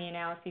combining the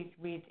analysis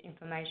with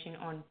information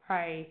on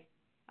prey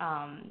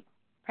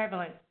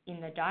prevalence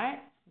in the diet.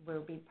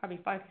 We'll be probably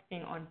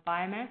focusing on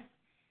biomass,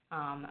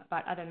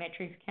 but other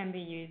metrics can be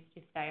used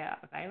if they are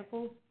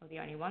available or the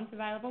only ones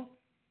available.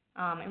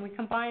 And we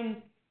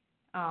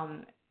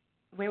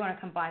want to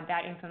combine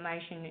that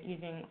information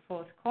using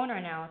fourth corner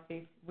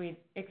analysis with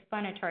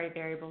explanatory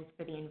variables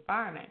for the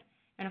environment.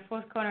 And a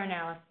fourth corner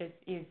analysis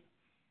is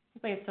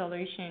simply a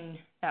solution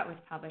that was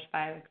published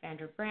by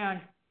Alexandra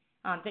Brown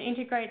that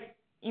integrates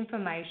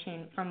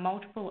information from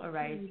multiple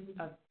arrays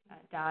of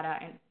data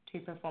and to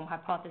perform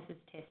hypothesis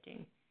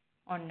testing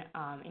on,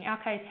 in our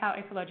case, how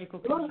ecological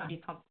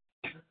community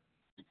composition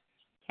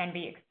can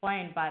be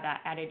explained by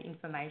that added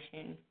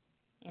information,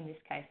 in this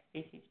case,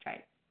 species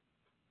traits.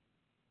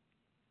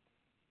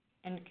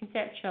 And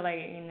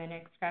conceptually, in the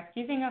next graph,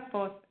 using a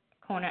fourth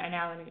corner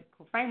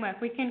analytical framework,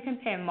 we can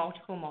compare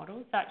multiple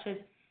models, such as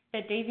the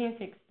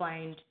deviance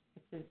explained.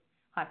 This is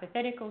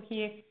hypothetical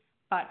here,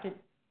 but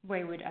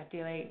we would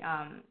ideally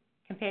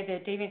compare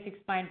the deviance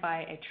explained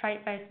by a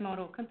trait-based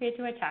model compared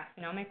to a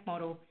taxonomic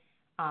model,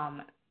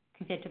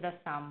 compared to the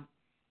sum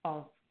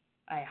of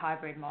a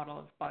hybrid model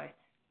of both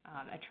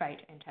a trait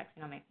and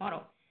taxonomic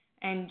model.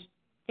 And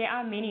there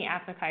are many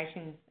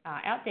applications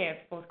out there of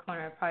fourth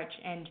corner approach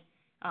and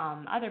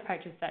other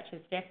approaches such as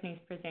Stephanie's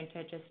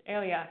presented just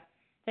earlier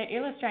that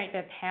illustrate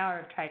the power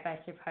of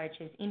trait-based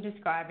approaches in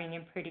describing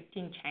and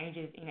predicting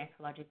changes in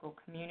ecological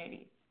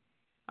communities.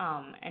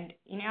 And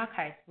in our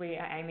case, we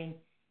are aiming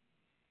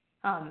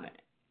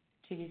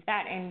to use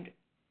that, and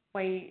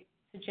we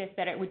suggest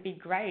that it would be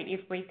great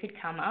if we could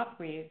come up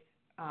with,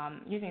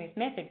 using this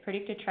method,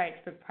 predicted traits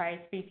for prey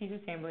species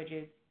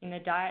assemblages in the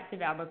diets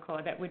of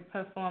albacore that would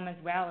perform as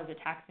well as a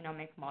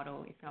taxonomic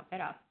model, if not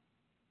better.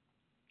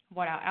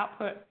 What our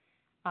output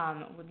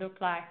would look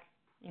like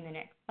in the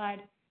next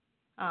slide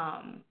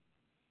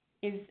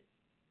is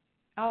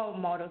our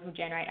models will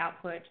generate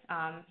output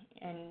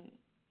in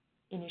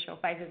initial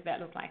phases that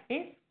look like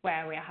this,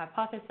 where we are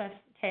hypothesis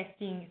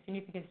testing,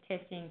 significance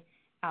testing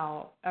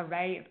our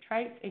array of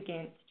traits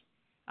against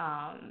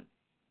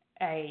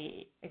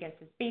against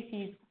the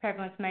species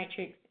prevalence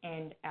matrix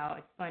and our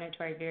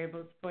explanatory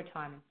variables for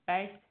time and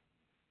space.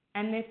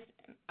 And this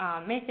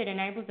method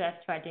enables us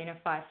to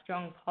identify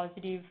strong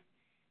positive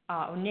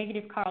or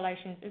negative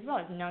correlations, as well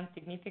as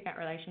non-significant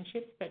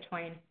relationships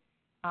between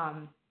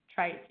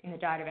traits in the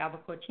diet of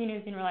albacore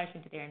tunas in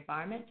relation to their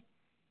environment.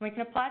 And we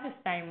can apply the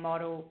same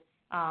model,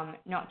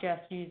 not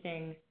just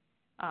using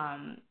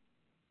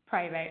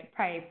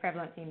prey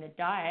prevalence in the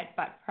diet,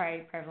 but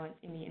prey prevalence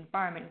in the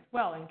environment as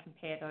well, and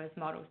compare those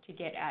models to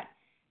get at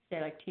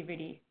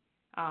selectivity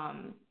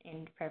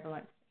and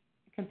prevalence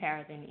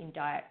comparison in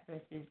diet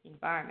versus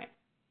environment.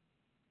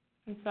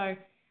 And so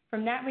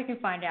from that, we can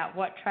find out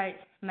what traits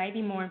may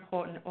be more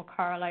important or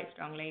correlate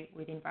strongly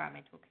with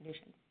environmental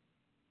conditions.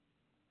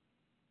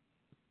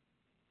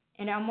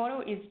 And our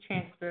model is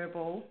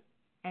transferable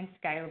and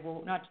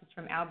scalable, not just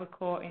from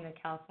albacore in the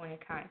California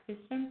current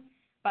system,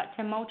 but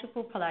to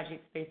multiple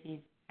pelagic species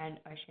and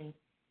ocean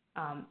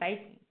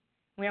basins.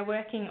 We are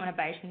working on a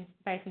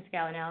basin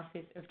scale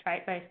analysis of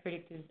trait-based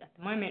predictors at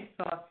the moment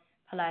for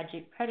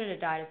pelagic predator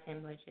diet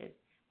assemblages,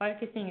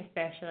 focusing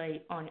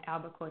especially on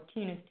albacore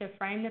tunas to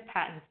frame the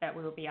patterns that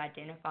we will be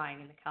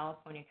identifying in the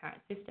California current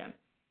system.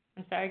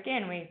 And so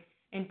again, we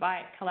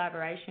invite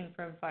collaboration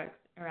from folks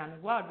around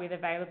the world with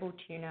available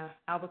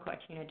albacore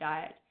tuna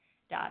diet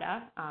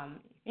data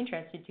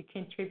interested to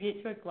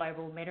contribute to a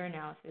global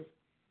meta-analysis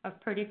of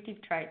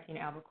predictive traits in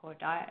albacore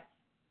diets.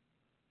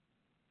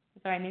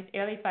 So in this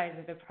early phase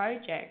of the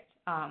project,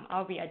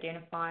 I'll be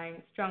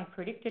identifying strong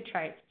predictor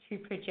traits to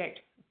project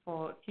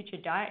for future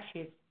diet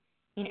shifts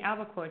in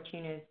albacore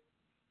tunas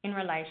in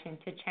relation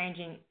to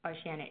changing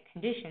oceanic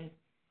conditions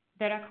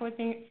that are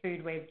causing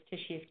food webs to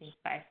shift in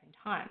space and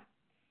time.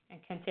 And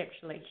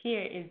conceptually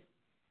here is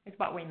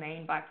what we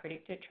mean by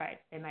predictor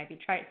traits. There may be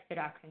traits that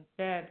are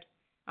conserved,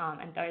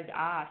 and those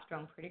are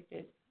strong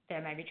predictors.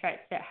 There may be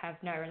traits that have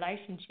no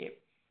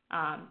relationship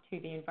to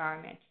the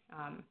environment,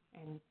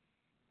 and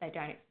they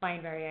don't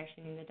explain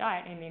variation in the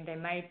diet. And then there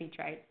may be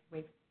traits,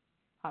 we've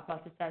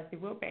hypothesized there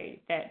will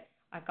be, that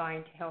are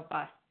going to help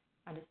us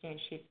understand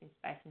shifts in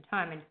space and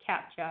time and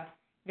capture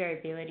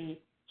variability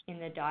in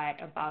the diet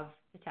above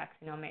the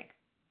taxonomic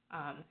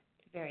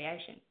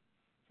variation.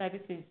 So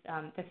this is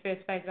the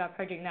first phase of our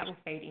project, and that will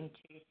feed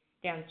into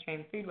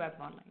downstream food web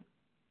modelling.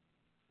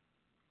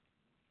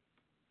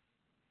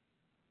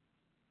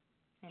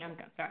 And I'm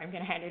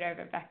going to hand it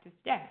over back to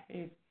Steph,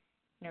 who's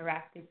going to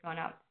wrap this one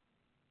up.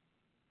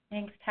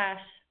 Thanks,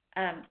 Tash.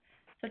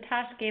 So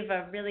Tash gave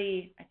a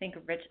really, I think,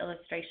 rich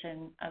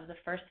illustration of the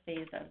first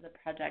phase of the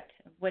project,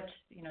 of which,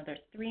 there's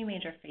three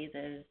major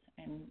phases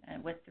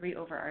and with three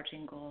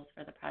overarching goals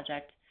for the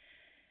project.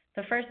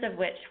 The first of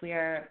which we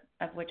are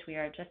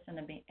just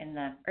in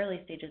the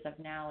early stages of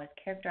now is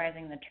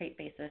characterizing the trait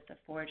basis of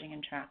foraging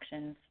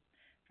interactions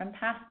from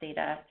past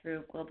data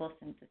through global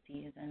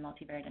syntheses and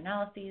multivariate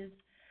analyses,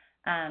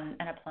 and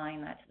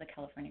applying that to the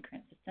California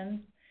current systems.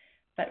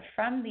 But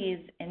from these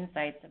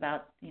insights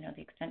about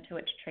the extent to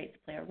which traits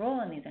play a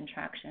role in these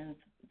interactions,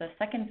 the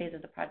second phase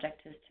of the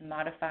project is to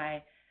modify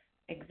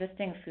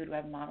existing food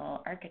web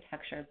model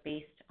architecture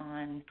based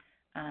on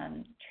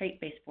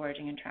trait-based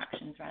foraging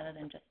interactions rather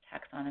than just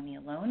taxonomy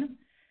alone.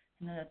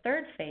 And then the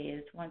third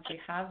phase, once we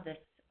have this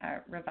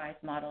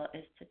revised model,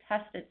 is to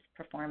test its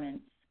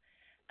performance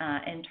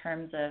in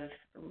terms of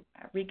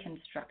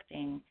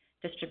reconstructing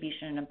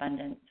distribution and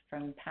abundance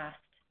from past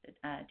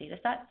data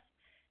sets,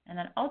 and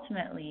then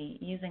ultimately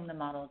using the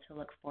model to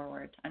look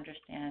forward to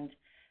understand,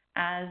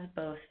 as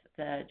both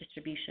the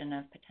distribution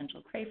of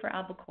potential prey for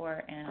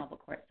albacore and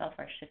albacore itself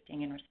are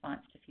shifting in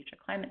response to future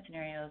climate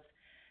scenarios,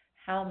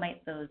 how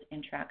might those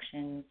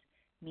interactions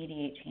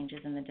mediate changes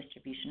in the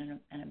distribution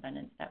and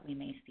abundance that we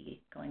may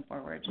see going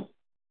forward.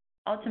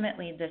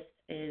 Ultimately, this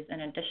is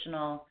an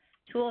additional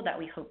tool that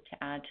we hope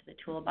to add to the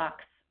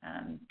toolbox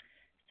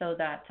so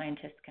that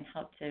scientists can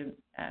help to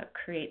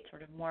create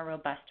sort of more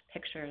robust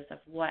pictures of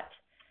what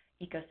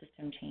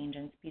ecosystem change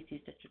and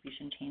species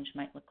distribution change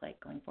might look like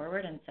going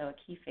forward. And so a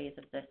key phase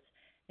of this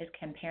is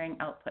comparing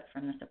output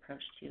from this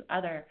approach to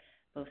other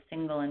both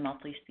single and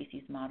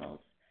multi-species models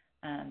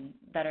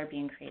that are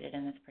being created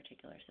in this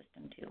particular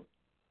system too.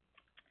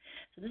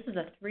 So this is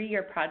a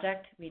 3-year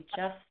project. We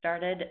just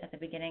started at the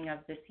beginning of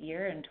this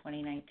year in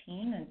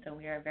 2019, and so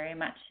we are very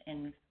much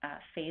in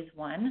phase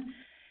 1,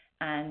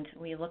 and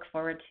we look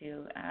forward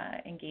to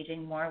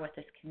engaging more with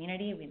this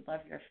community. We'd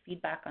love your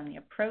feedback on the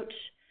approach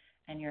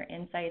and your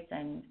insights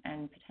and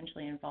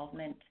potentially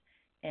involvement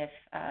if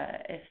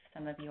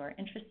some of you are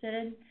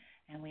interested.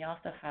 And we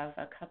also have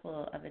a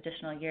couple of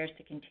additional years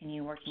to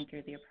continue working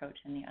through the approach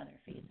in the other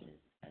phases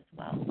as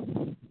well.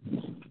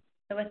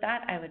 So with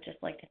that, I would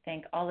just like to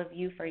thank all of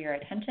you for your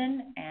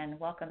attention and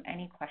welcome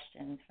any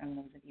questions from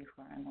those of you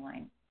who are on the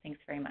line. Thanks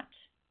very much.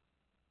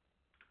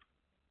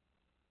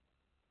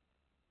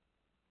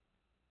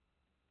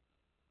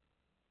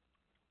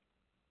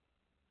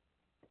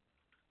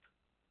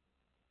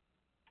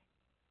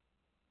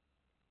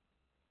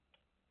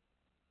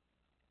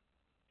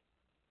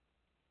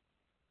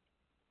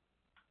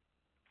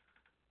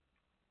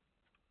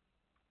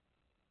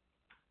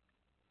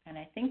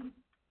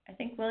 I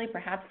think Willie,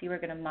 perhaps you were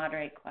going to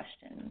moderate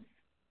questions,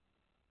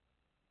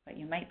 but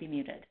you might be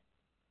muted.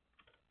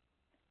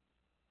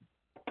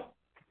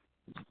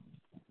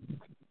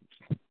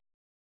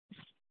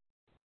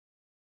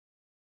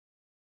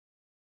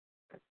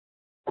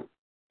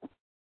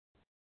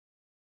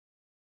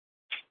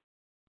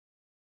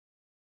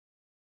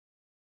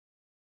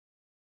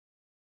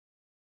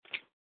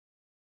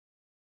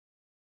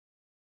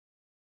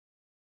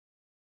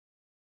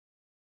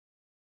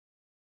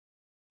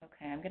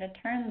 Okay, I'm going to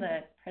turn the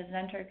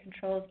presenter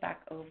controls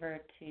back over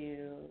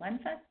to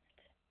Lenfest.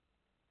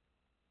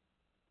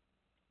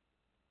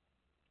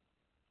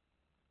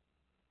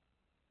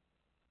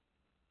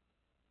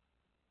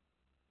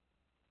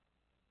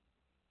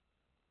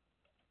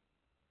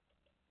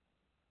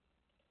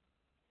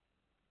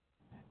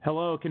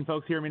 Hello, can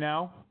folks hear me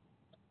now?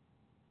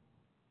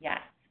 Yes.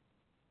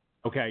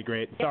 Okay,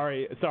 great.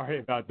 Sorry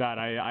about that.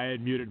 I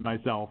had muted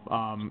myself.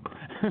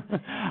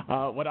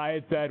 What I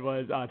had said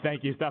was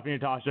thank you, Stephanie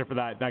and Tasha, for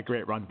that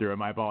great run through. And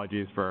my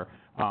apologies for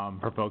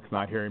folks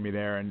not hearing me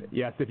there. And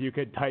yes, if you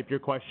could type your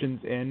questions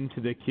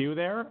into the queue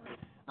there,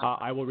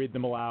 I will read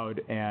them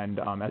aloud. And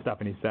as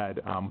Stephanie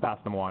said, pass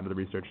them along to the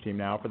research team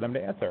now for them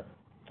to answer.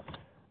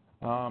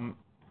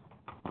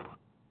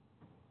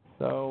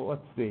 So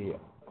let's see.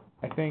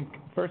 I think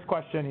first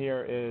question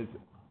here is,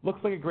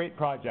 looks like a great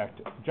project.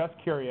 Just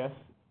curious.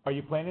 Are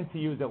you planning to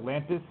use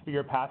Atlantis for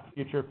your past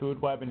future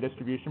food web and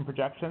distribution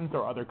projections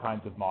or other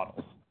kinds of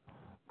models?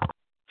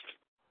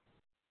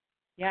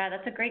 Yeah,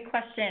 that's a great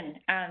question.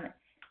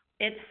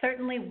 It's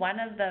certainly one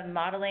of the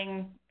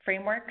modeling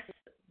frameworks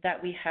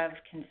that we have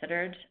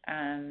considered,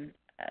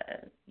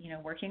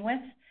 working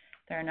with.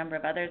 There are a number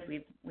of others.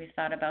 We've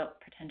thought about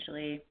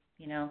potentially,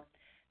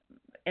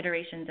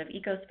 iterations of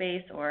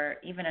ecospace, or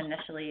even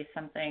initially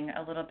something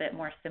a little bit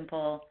more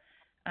simple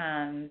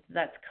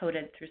that's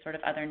coded through sort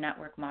of other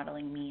network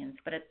modeling means.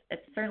 But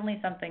it's certainly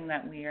something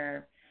that we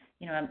are,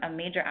 a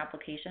major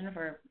application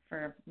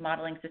for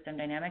modeling system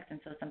dynamics,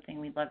 and so something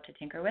we'd love to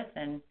tinker with.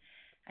 And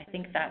I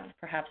think that's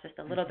perhaps just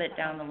a little bit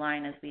down the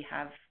line as we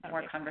have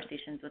more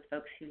conversations with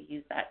folks who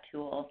use that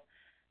tool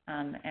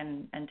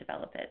and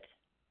develop it.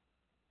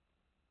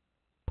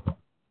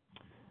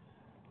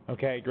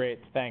 Okay, great,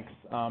 thanks.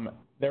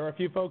 There are a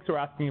few folks who are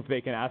asking if they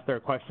can ask their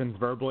questions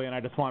verbally, and I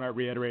just want to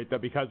reiterate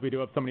that because we do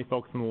have so many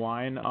folks on the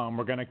line,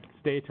 we're going to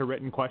stay to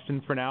written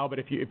questions for now. But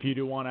if you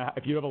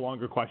have a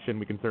longer question,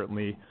 we can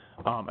certainly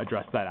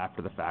address that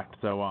after the fact.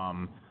 So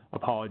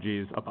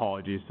apologies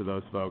to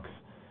those folks.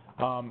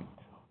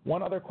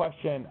 One other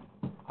question: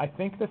 I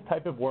think this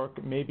type of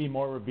work may be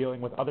more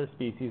revealing with other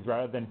species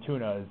rather than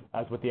tunas,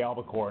 as with the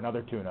albacore and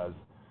other tunas.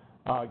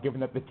 Given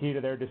that the key to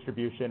their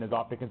distribution is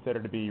often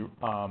considered to be,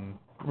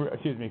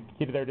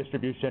 key to their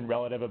distribution,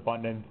 relative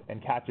abundance,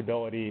 and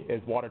catchability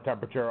is water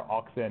temperature,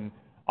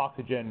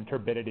 oxygen,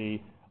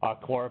 turbidity,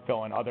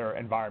 chlorophyll, and other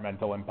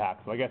environmental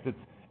impacts. So I guess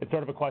it's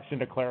sort of a question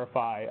to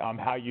clarify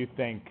how you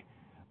think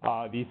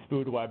these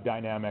food web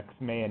dynamics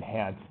may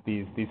enhance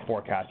these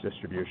forecast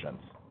distributions.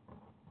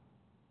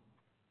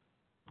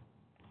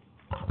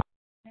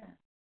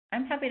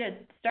 I'm happy to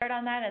start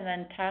on that, and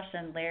then Tasha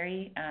and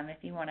Larry, if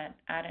you want to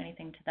add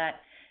anything to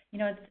that.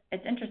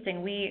 It's interesting.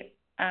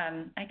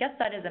 I guess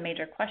that is a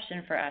major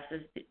question for us: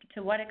 is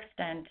to what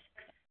extent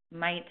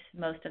might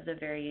most of the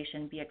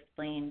variation be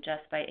explained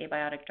just by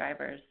abiotic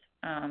drivers,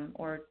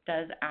 or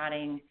does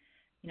adding,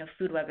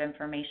 food web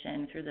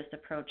information through this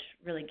approach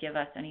really give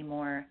us any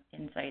more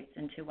insights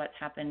into what's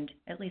happened,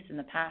 at least in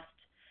the past,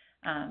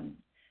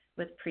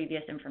 with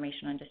previous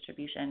information on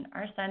distribution?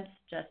 Our sense,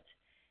 just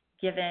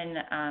given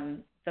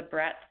the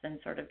breadth and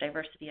sort of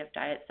diversity of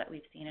diets that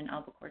we've seen in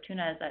albacore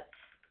tuna, is that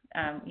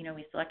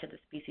we selected the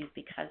species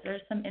because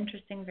there's some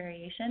interesting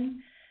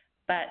variation.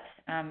 But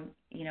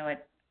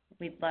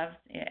we'd love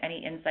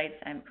any insights,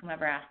 and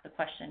whomever asked the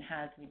question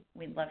has.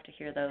 We'd love to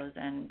hear those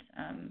and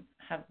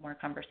have more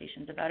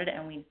conversations about it.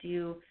 And we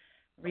do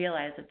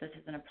realize that this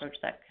is an approach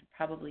that could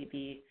probably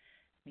be,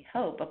 we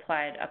hope,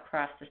 applied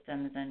across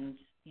systems and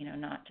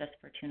not just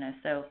for tuna.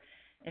 So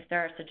if there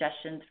are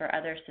suggestions for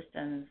other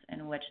systems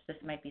in which this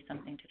might be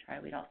something to try,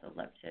 we'd also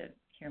love to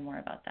hear more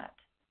about that.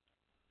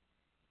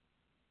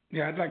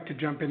 Yeah, I'd like to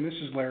jump in. This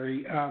is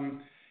Larry.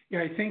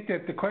 I think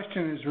that the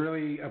question is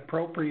really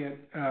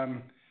appropriate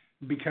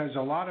because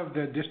a lot of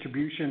the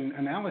distribution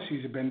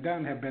analyses have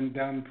been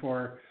done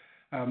for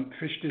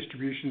fish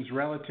distributions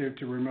relative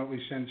to remotely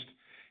sensed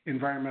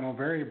environmental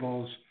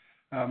variables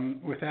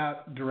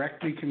without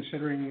directly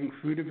considering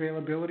food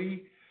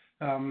availability.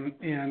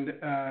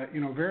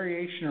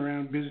 Variation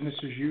around business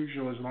as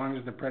usual, as long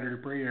as the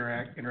predator-prey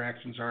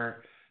interactions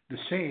are the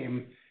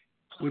same,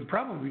 would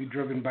probably be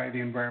driven by the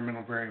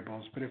environmental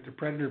variables. But if the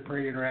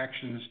predator-prey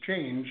interactions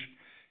change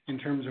in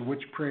terms of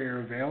which prey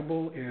are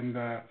available in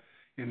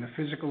the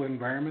physical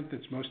environment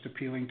that's most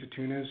appealing to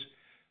tunas,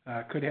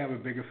 could have a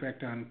big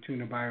effect on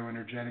tuna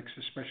bioenergetics,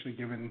 especially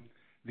given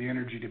the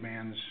energy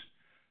demands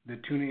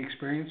that tuna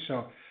experience.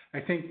 So I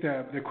think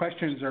the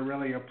questions are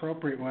really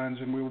appropriate ones,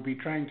 and we will be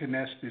trying to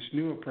nest this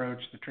new approach,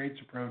 the traits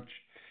approach,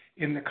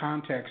 in the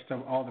context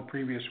of all the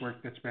previous work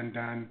that's been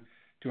done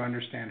to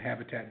understand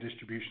habitat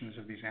distributions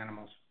of these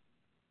animals.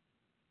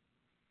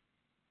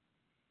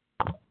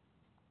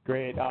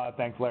 Great.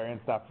 Thanks, Larry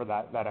and Steph, for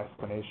that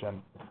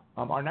explanation.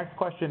 Our next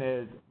question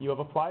is, you have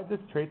applied this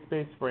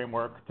trait-based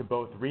framework to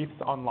both reefs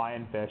on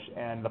lionfish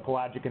and the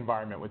pelagic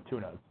environment with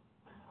tunas.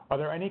 Are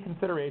there any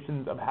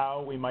considerations of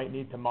how we might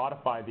need to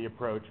modify the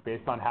approach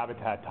based on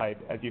habitat type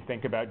as you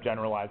think about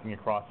generalizing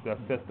across the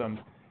systems?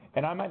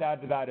 And I might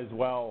add to that as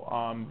well,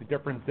 the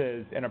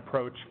differences in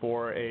approach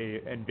for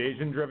a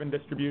invasion-driven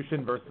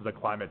distribution versus a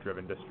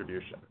climate-driven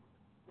distribution.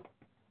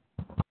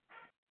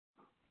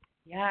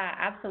 Yeah,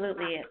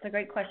 absolutely. It's a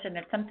great question.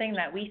 It's something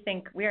that we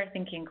are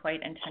thinking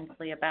quite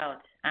intensely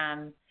about.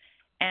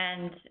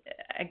 And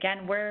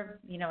again,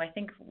 I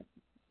think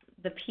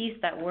the piece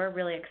that we're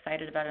really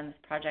excited about in this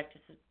project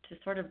is to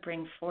sort of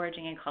bring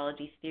foraging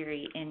ecology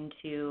theory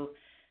into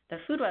the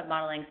food web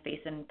modeling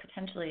space in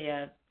potentially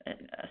a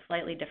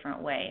slightly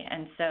different way.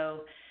 And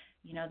so,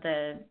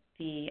 the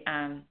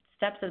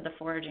steps of the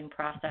foraging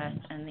process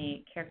and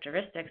the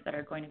characteristics that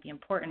are going to be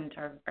important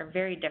are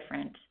very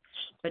different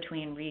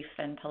between reef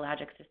and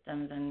pelagic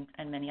systems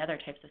and many other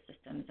types of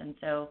systems. And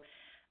so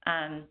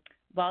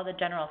while the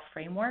general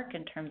framework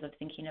in terms of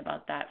thinking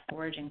about that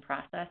foraging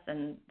process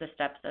and the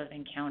steps of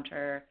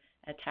encounter,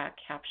 attack,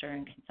 capture,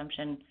 and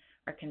consumption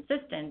are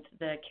consistent,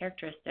 the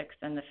characteristics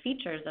and the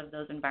features of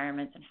those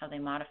environments and how they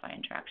modify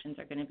interactions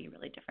are going to be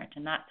really different.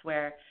 And that's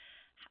where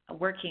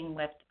working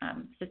with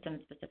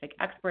system-specific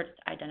experts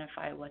to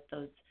identify what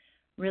those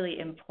really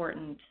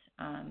important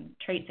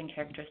traits and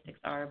characteristics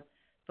are,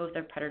 both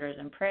their predators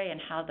and prey, and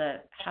how the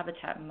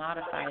habitat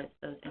modifies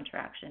those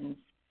interactions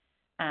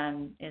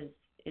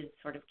is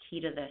sort of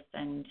key to this,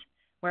 and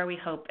where we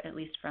hope, at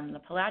least from the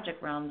pelagic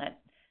realm,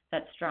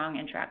 that strong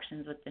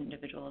interactions with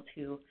individuals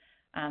who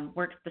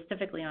work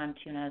specifically on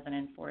tunas and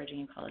in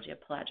foraging ecology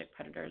of pelagic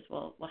predators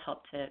will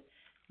help to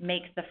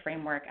make the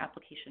framework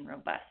application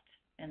robust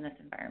in this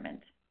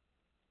environment.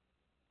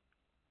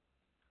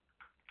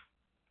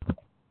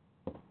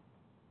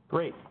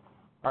 Great.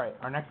 All right,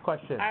 our next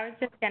question. I was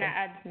just going to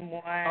add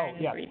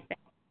one brief thing.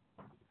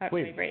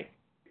 Hopefully brief.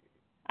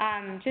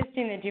 Just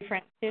in the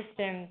different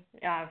systems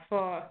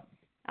for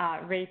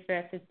reef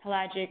versus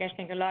pelagic, I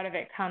think a lot of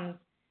it comes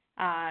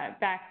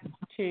back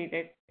to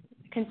the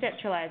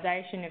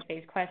conceptualization of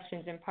these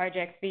questions and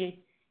projects. The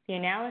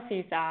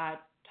analyses are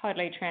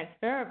totally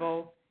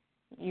transferable.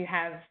 You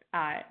have,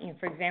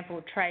 for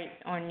example, traits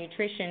on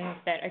nutrition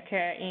that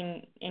occur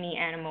in any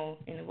animal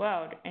in the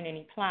world and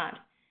any plant.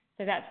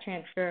 So that's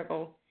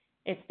transferable.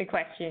 It's the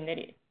question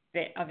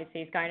that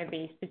obviously is going to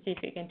be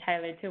specific and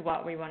tailored to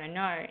what we want to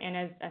know. And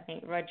as I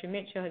think Roger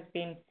Mitchell has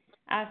been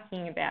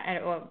asking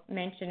about or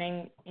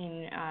mentioning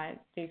in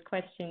these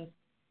questions,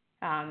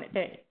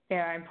 that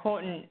there are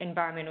important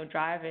environmental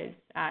drivers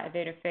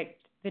that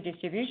affect the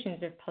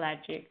distributions of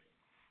pelagic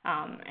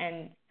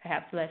and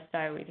perhaps less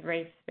so with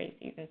reef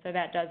species. And so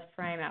that does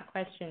frame our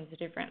questions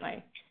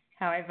differently.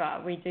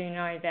 However, we do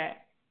know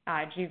that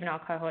juvenile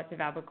cohorts of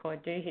albacore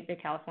do hit the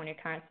California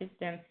current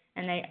system,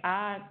 and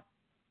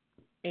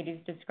it is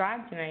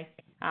described to me,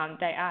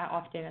 they are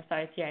often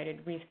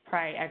associated with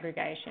prey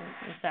aggregations.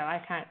 And so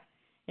I can't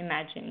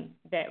imagine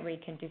that we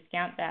can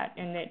discount that,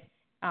 and that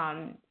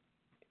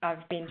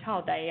I've been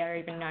told they are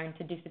even known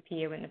to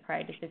disappear when the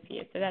prey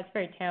disappears. So that's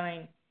very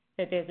telling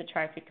that there's a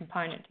trophic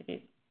component to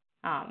this,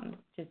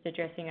 just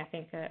addressing, I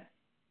think,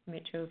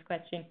 Mitchell's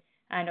question,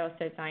 and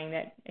also saying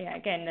that,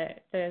 again,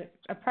 the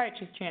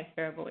approach is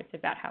transferable. It's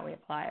about how we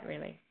apply it,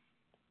 really.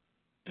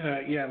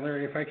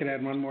 Larry, if I could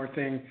add one more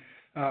thing.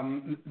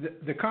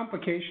 The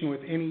complication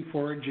with any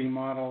foraging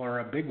model, or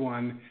a big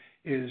one,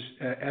 is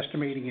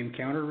estimating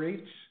encounter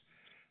rates.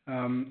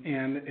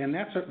 And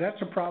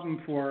that's a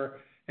problem for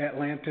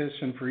Atlantis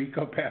and for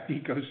EcoPath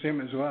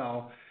EcoSim as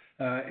well,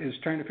 is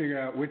trying to figure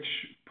out which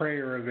prey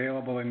are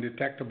available and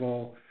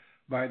detectable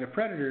by the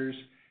predators.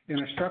 In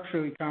a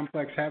structurally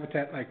complex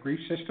habitat like reef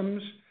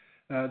systems,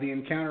 the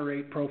encounter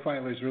rate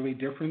profile is really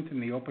different in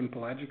the open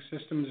pelagic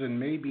systems and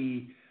may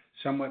be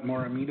somewhat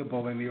more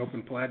amenable in the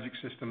open pelagic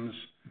systems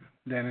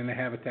than in a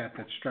habitat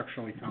that's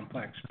structurally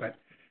complex. But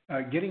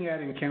getting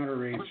at encounter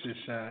rates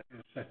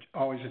is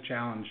always a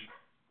challenge.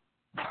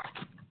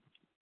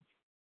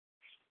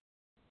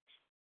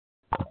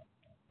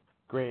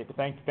 Great.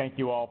 Thank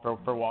you all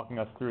for walking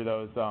us through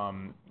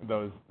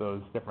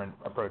those different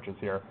approaches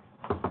here.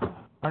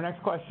 Our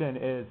next question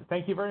is,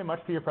 thank you very much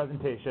for your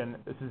presentation.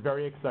 This is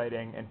very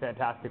exciting and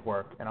fantastic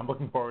work, and I'm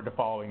looking forward to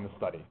following the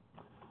study.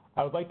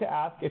 I would like to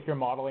ask if your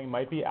modeling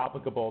might be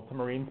applicable to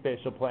marine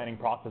spatial planning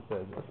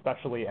processes,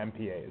 especially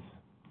MPAs.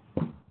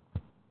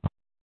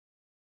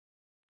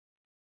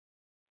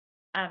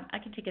 I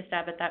can take a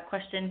stab at that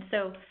question.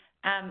 So,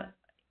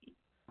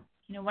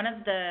 one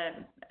of the,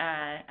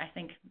 I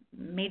think,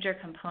 major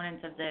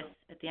components of this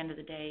at the end of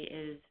the day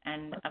is,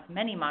 and of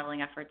many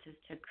modeling efforts, is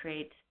to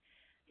create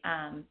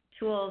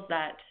tools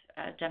that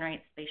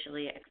generate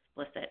spatially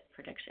explicit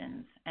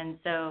predictions. And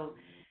so,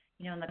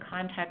 in the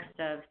context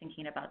of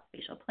thinking about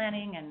spatial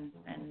planning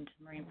and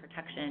marine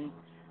protection,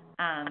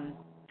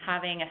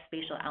 having a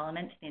spatial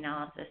element to the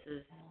analysis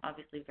is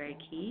obviously very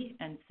key.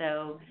 And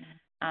so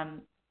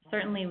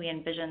certainly we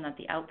envision that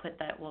the output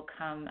that will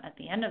come at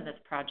the end of this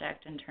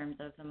project in terms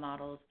of the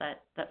models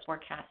that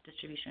forecast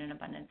distribution and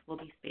abundance will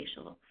be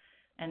spatial.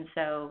 And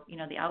so,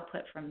 the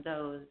output from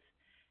those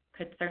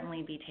could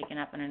certainly be taken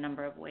up in a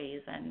number of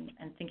ways, and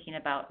thinking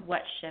about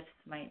what shifts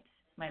might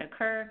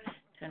occur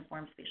to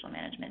inform spatial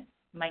management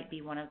might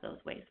be one of those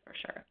ways for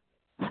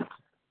sure.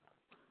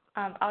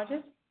 I'll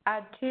just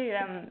add too,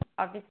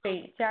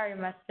 obviously Jerry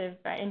must have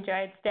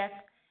enjoyed Steph's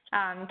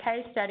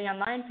case study on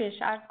lionfish.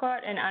 I've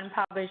got an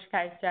unpublished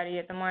case study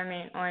at the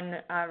moment on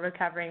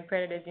recovering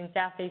predators in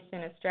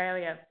southeastern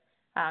Australia.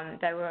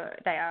 They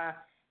are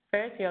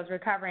fur seals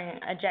recovering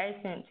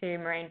adjacent to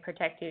marine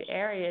protected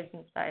areas,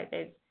 and so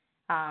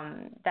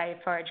they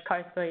forage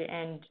coastally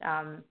and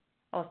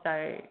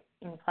also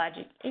in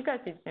pelagic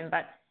ecosystem.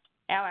 But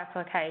our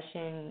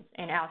applications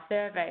and our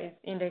surveys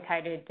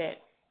indicated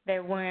that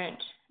there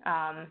weren't,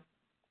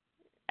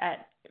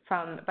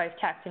 from both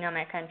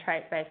taxonomic and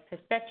trait-based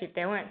perspective,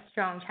 there weren't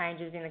strong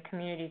changes in the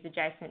communities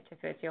adjacent to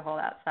fur seal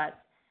haul-out sites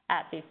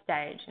at this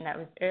stage, and that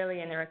was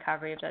early in the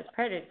recovery of those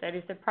predators. So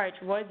this approach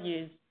was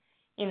used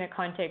in the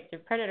context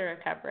of predator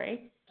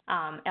recovery.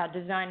 Our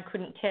design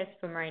couldn't test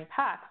for marine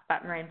parks,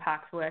 but marine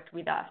parks worked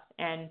with us,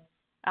 and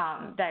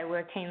they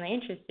were keenly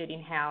interested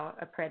in how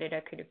a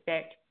predator could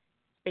affect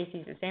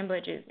species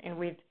assemblages. And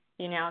with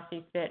the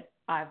analyses that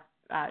I've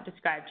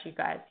described to you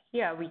guys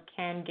here, we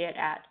can get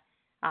at,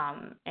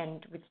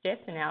 and with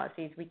Steph's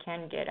analyses, we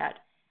can get at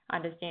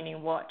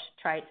understanding what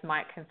traits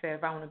might confer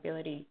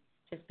vulnerability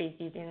to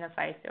species in the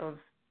face of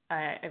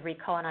a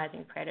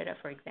recolonizing predator,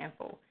 for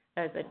example.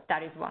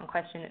 That is one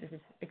question that this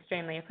is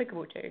extremely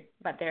applicable to,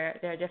 but there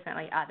are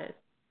definitely others.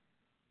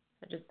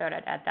 So just thought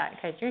I'd add that in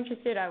case you're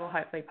interested. I will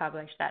hopefully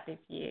publish that this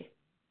year.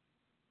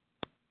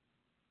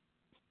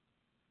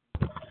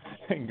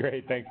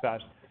 Great, thanks,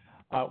 Ash.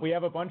 We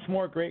have a bunch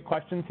more great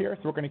questions here,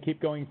 so we're going to keep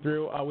going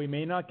through. We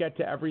may not get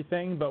to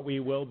everything, but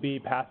we will be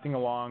passing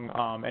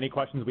along any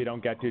questions we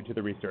don't get to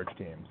the research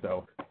team.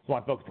 So just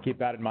want folks to keep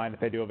that in mind if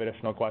they do have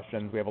additional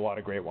questions. We have a lot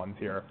of great ones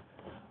here.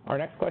 Our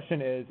next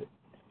question is,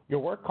 your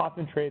work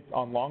concentrates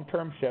on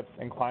long-term shifts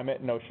in climate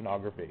and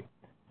oceanography.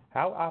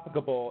 How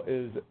applicable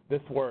is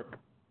this work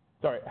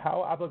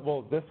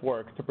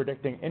to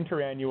predicting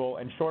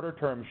interannual and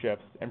shorter-term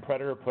shifts in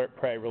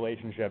predator-prey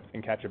relationships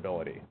and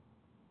catchability?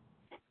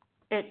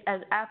 It's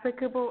as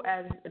applicable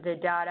as the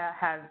data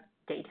have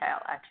detail,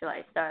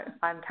 actually. So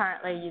I'm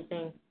currently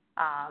using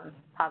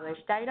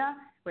published data,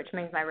 which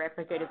means my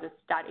replicate is a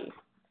study.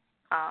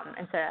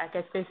 And so I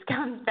guess this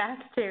comes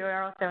back to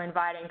we're also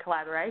inviting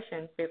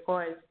collaborations,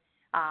 because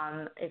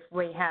if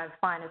we have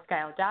finer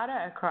scale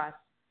data across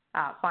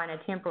finer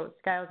temporal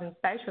scales and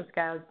spatial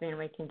scales, then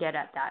we can get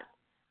at that.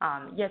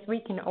 Yes, we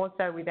can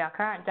also, with our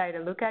current data,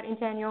 look at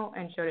interannual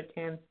and shorter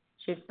term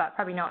shifts, but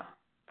probably not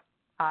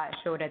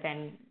shorter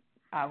than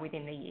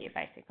within the year,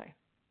 basically.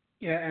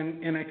 Yeah,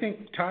 and I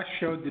think Tosh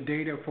showed the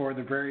data for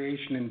the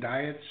variation in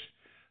diets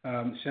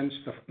since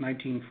the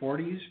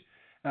 1940s.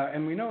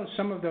 And we know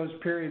some of those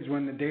periods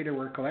when the data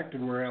were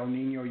collected were El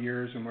Nino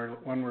years, and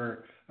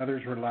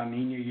others were La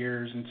Nina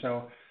years. And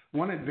so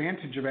one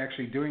advantage of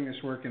actually doing this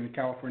work in the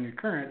California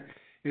current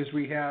is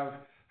we have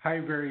high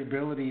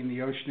variability in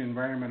the ocean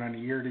environment on a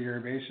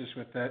year-to-year basis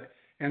with the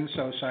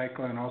ENSO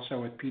cycle and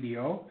also with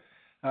PDO.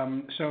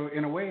 So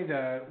in a way,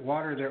 the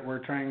water that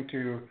we're trying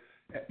to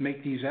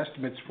make these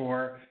estimates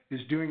for is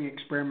doing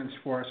experiments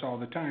for us all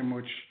the time,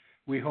 which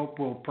we hope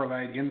will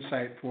provide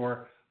insight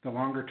for the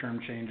longer-term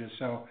changes.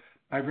 So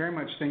I very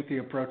much think the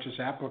approach is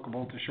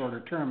applicable to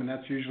shorter term, and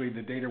that's usually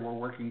the data we're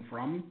working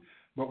from,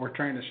 but we're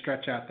trying to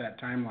stretch out that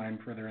timeline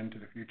further into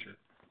the future.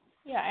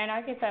 Yeah, and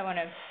I guess I want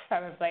to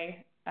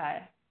probably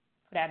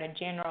put out a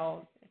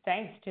general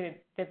thanks to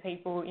the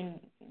people,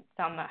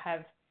 some that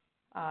have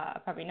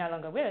probably no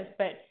longer with us,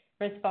 but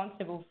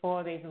responsible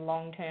for these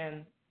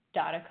long-term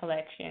data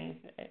collections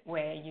that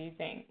we're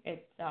using.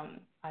 It's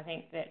I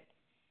think that,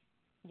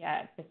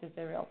 yeah, this is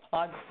a real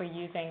plug for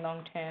using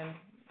long-term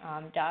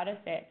data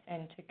sets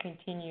and to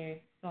continue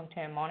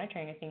long-term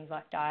monitoring of things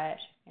like diet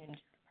and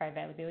prey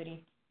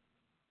availability.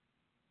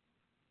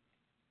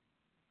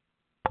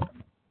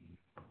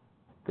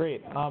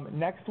 Great.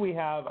 Next, we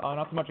have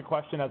not so much a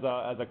question as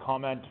a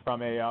comment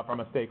from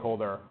a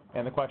stakeholder,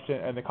 and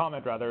the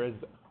comment is,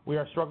 we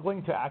are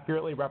struggling to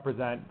accurately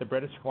represent the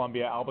British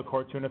Columbia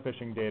albacore tuna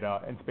fishing data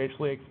in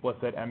spatially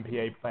explicit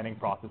MPA planning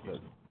processes.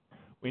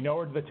 We know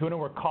where the tuna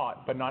were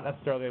caught, but not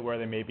necessarily where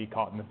they may be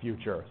caught in the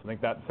future. So I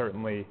think that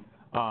certainly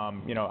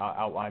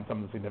outlines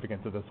some of the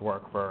significance of this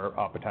work for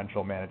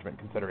potential management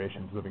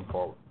considerations moving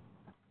forward.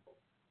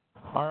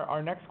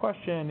 Our next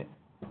question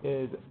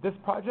is, this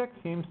project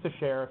seems to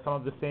share some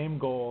of the same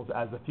goals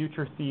as the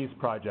Future Seas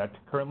project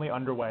currently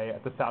underway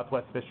at the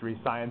Southwest Fisheries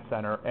Science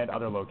Center and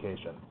other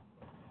locations.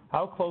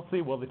 How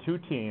closely will the two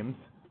teams,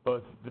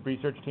 both the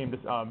research team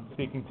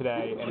speaking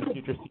today and the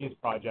Future Seas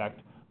project,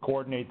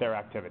 coordinate their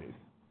activities?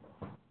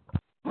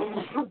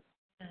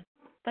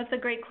 That's a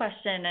great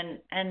question,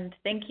 and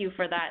thank you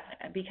for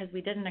that, because we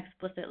didn't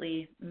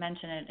explicitly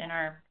mention it in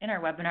our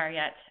webinar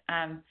yet.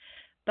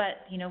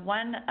 But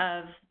one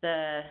of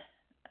the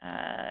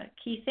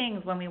key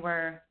things when we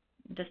were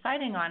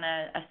deciding on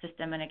a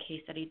system and a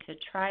case study to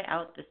try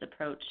out this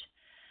approach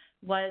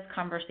was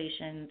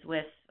conversations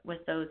with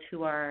those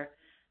who are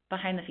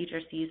behind the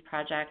Future Seas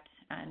project.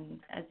 And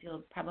as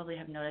you'll probably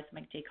have noticed,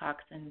 Mike Jaycox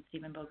and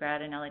Stephen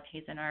Bograd and Elliot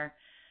Hazen are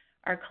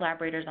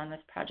collaborators on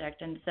this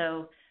project. And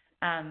so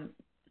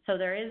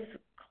there is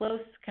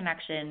close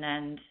connection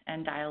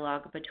and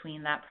dialogue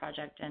between that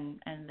project and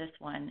this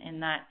one, in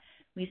that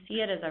we see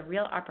it as a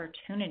real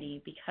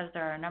opportunity, because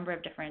there are a number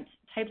of different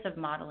types of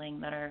modeling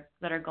that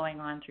are going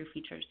on through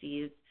Future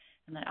Seas,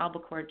 and that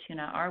albacore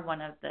tuna are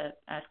one of the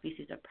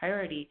species of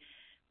priority,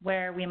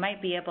 where we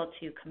might be able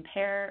to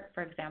compare,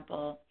 for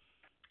example,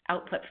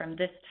 output from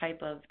this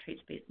type of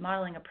traits-based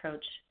modeling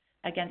approach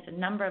against a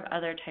number of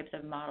other types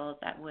of models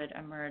that would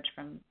emerge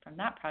from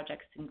that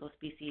project's single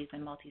species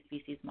and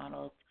multi-species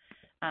models,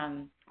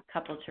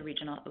 coupled to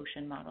regional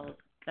ocean models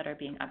that are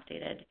being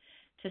updated,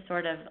 to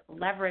sort of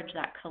leverage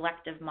that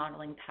collective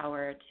modeling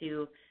power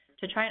to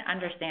try and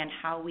understand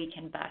how we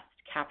can best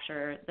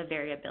capture the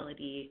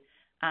variability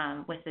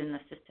within the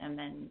system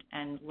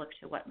and look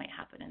to what might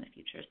happen in the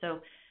future.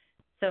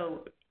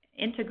 So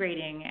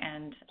integrating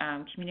and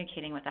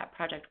communicating with that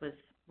project was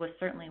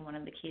certainly one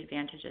of the key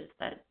advantages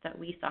that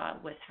we saw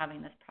with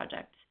having this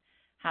project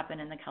happen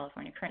in the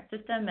California current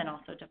system, and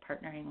also to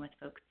partnering with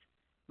folks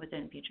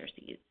within Future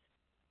Seas.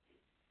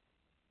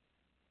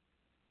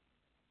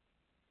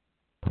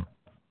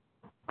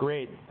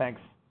 Great,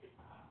 thanks.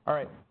 All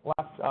right,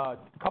 last a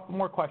couple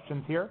more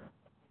questions here.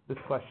 This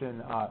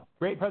question,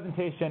 great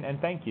presentation and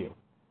thank you.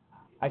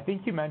 I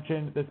think you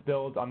mentioned this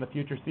builds on the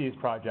Future Seas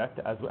project,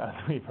 as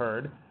we've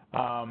heard.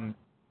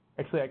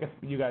 Actually, I guess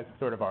you guys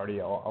sort of already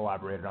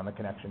elaborated on the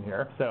connection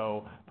here.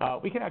 So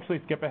we can actually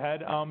skip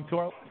ahead to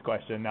our last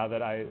question now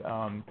that I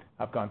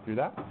have gone through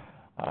that.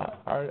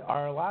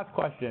 Our last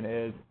question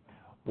is,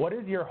 what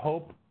is your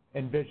hope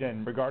and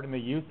vision regarding the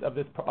use of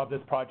this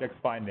project's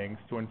findings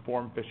to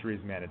inform fisheries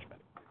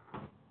management?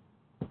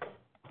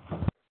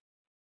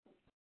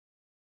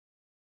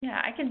 Yeah,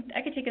 I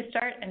could take a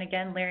start, and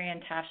again, Larry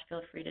and Tash,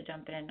 feel free to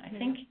jump in. I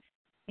think,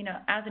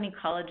 as an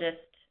ecologist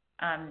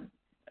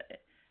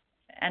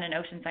and an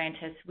ocean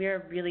scientist,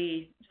 we're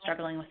really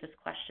struggling with this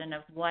question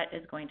of what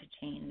is going to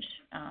change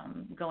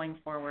going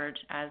forward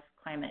as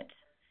climate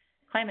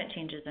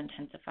changes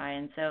intensify.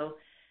 And so,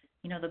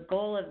 the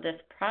goal of this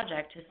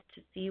project is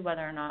to see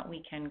whether or not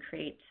we can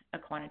create a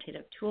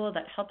quantitative tool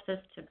that helps us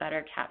to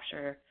better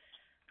capture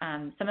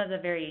some of the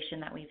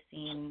variation that we've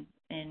seen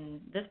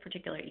in this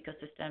particular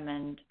ecosystem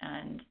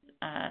and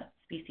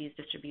species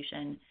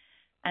distribution,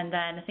 and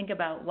then think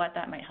about what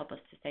that might help us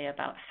to say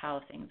about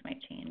how things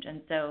might change.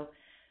 And so,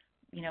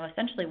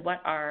 essentially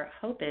what our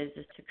hope is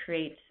to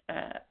create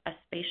a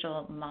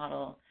spatial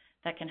model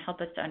that can help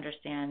us to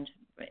understand,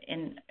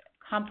 in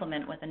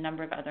complement with a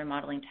number of other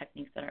modeling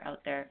techniques that are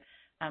out there,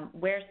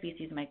 where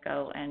species might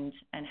go and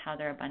how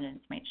their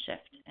abundance might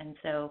shift. And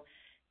so,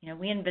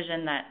 we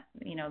envision that,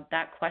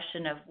 that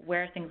question of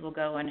where things will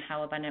go and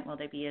how abundant will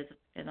they be is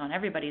on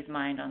everybody's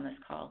mind on this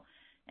call.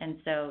 And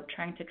so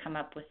trying to come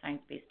up with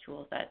science-based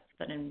tools that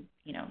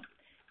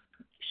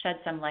shed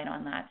some light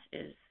on that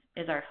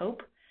is our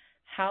hope.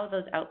 How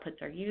those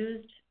outputs are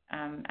used,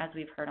 as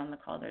we've heard on the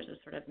call, there's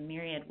a sort of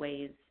myriad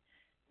ways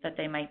that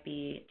they might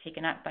be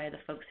taken up by the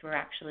folks who are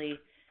actually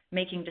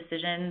making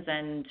decisions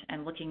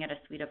and looking at a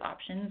suite of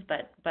options.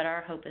 But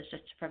our hope is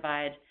just to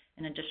provide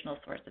an additional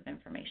source of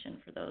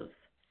information for those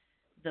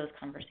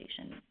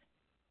conversations.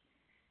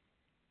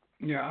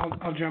 Yeah,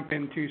 I'll jump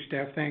in too,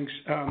 Steph. Thanks.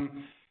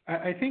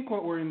 I think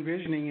what we're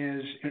envisioning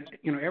is,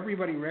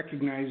 everybody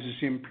recognizes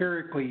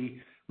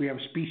empirically we have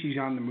species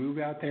on the move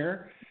out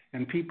there,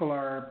 and people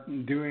are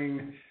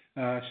doing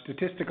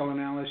statistical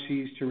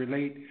analyses to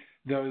relate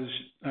those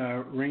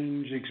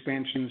range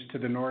expansions to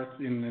the north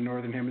in the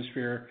northern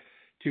hemisphere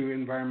to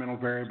environmental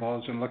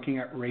variables and looking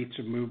at rates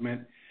of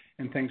movement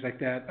and things like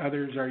that.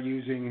 Others are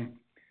using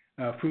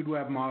food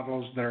web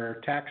models that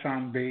are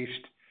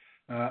taxon-based.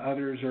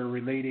 Others are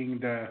relating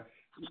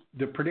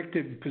the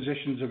predicted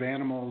positions of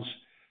animals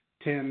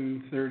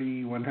 10,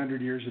 30,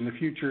 100 years in the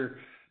future,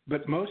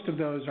 but most of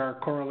those are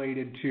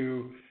correlated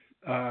to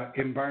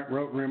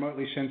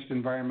remotely sensed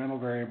environmental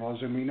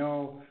variables. And we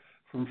know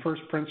from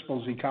first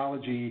principles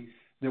ecology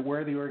that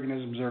where the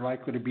organisms are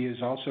likely to be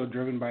is also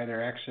driven by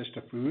their access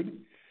to food.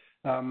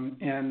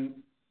 And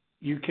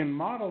you can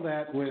model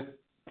that with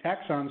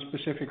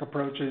taxon-specific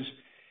approaches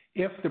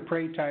if the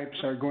prey types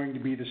are going to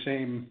be the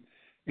same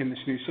in this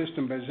new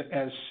system. But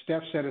as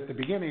Steph said at the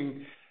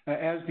beginning,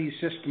 as these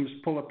systems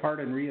pull apart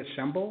and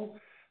reassemble,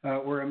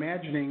 we're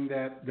imagining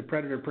that the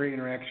predator-prey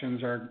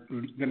interactions are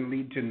going to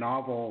lead to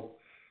novel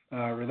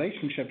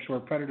relationships where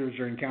predators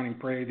are encountering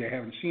prey they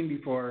haven't seen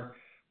before,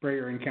 prey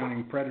are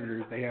encountering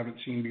predators they haven't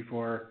seen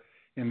before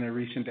in their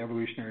recent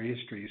evolutionary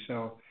history.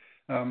 So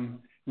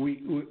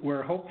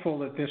we're hopeful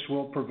that this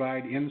will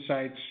provide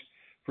insights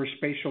for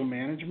spatial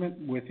management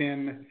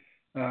within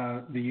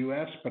the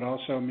U.S., but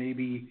also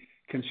maybe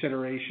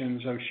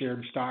considerations of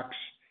shared stocks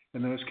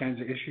and those kinds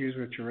of issues,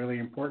 which are really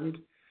important.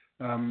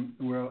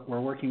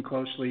 We're working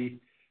closely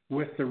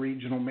with the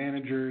regional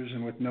managers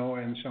and with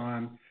NOAA and so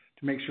on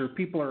to make sure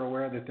people are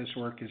aware that this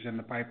work is in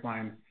the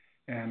pipeline,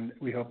 and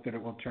we hope that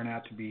it will turn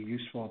out to be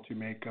useful to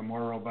make a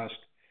more robust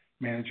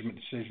management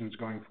decisions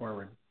going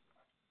forward.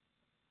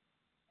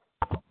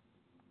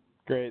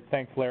 Great,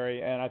 thanks,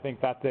 Larry. And I think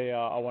that's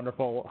a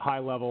wonderful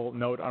high-level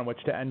note on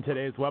which to end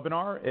today's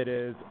webinar. It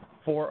is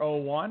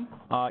 4:01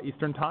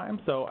 Eastern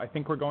Time, so I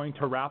think we're going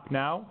to wrap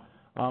now.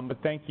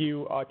 But thank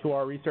you to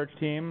our research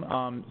team,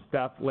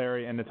 Steph,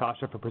 Larry, and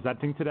Natasha for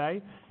presenting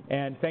today.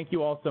 And thank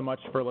you all so much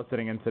for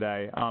listening in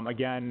today.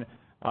 Again,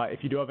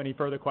 if you do have any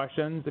further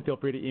questions, feel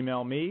free to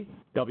email me,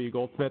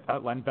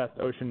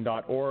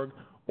 wgoldsmith@lenfestocean.org,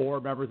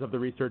 or members of the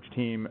research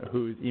team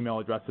whose email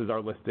addresses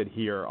are listed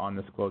here on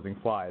this closing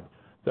slide.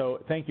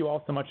 So thank you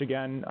all so much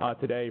again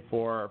today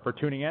for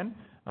tuning in.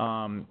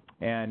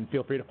 And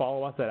feel free to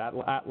follow us at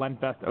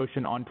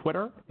LenFestOcean on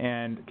Twitter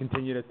and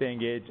continue to stay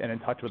engaged and in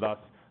touch with us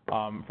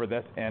for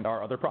this and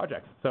our other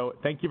projects. So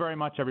thank you very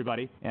much,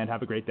 everybody, and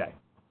have a great day.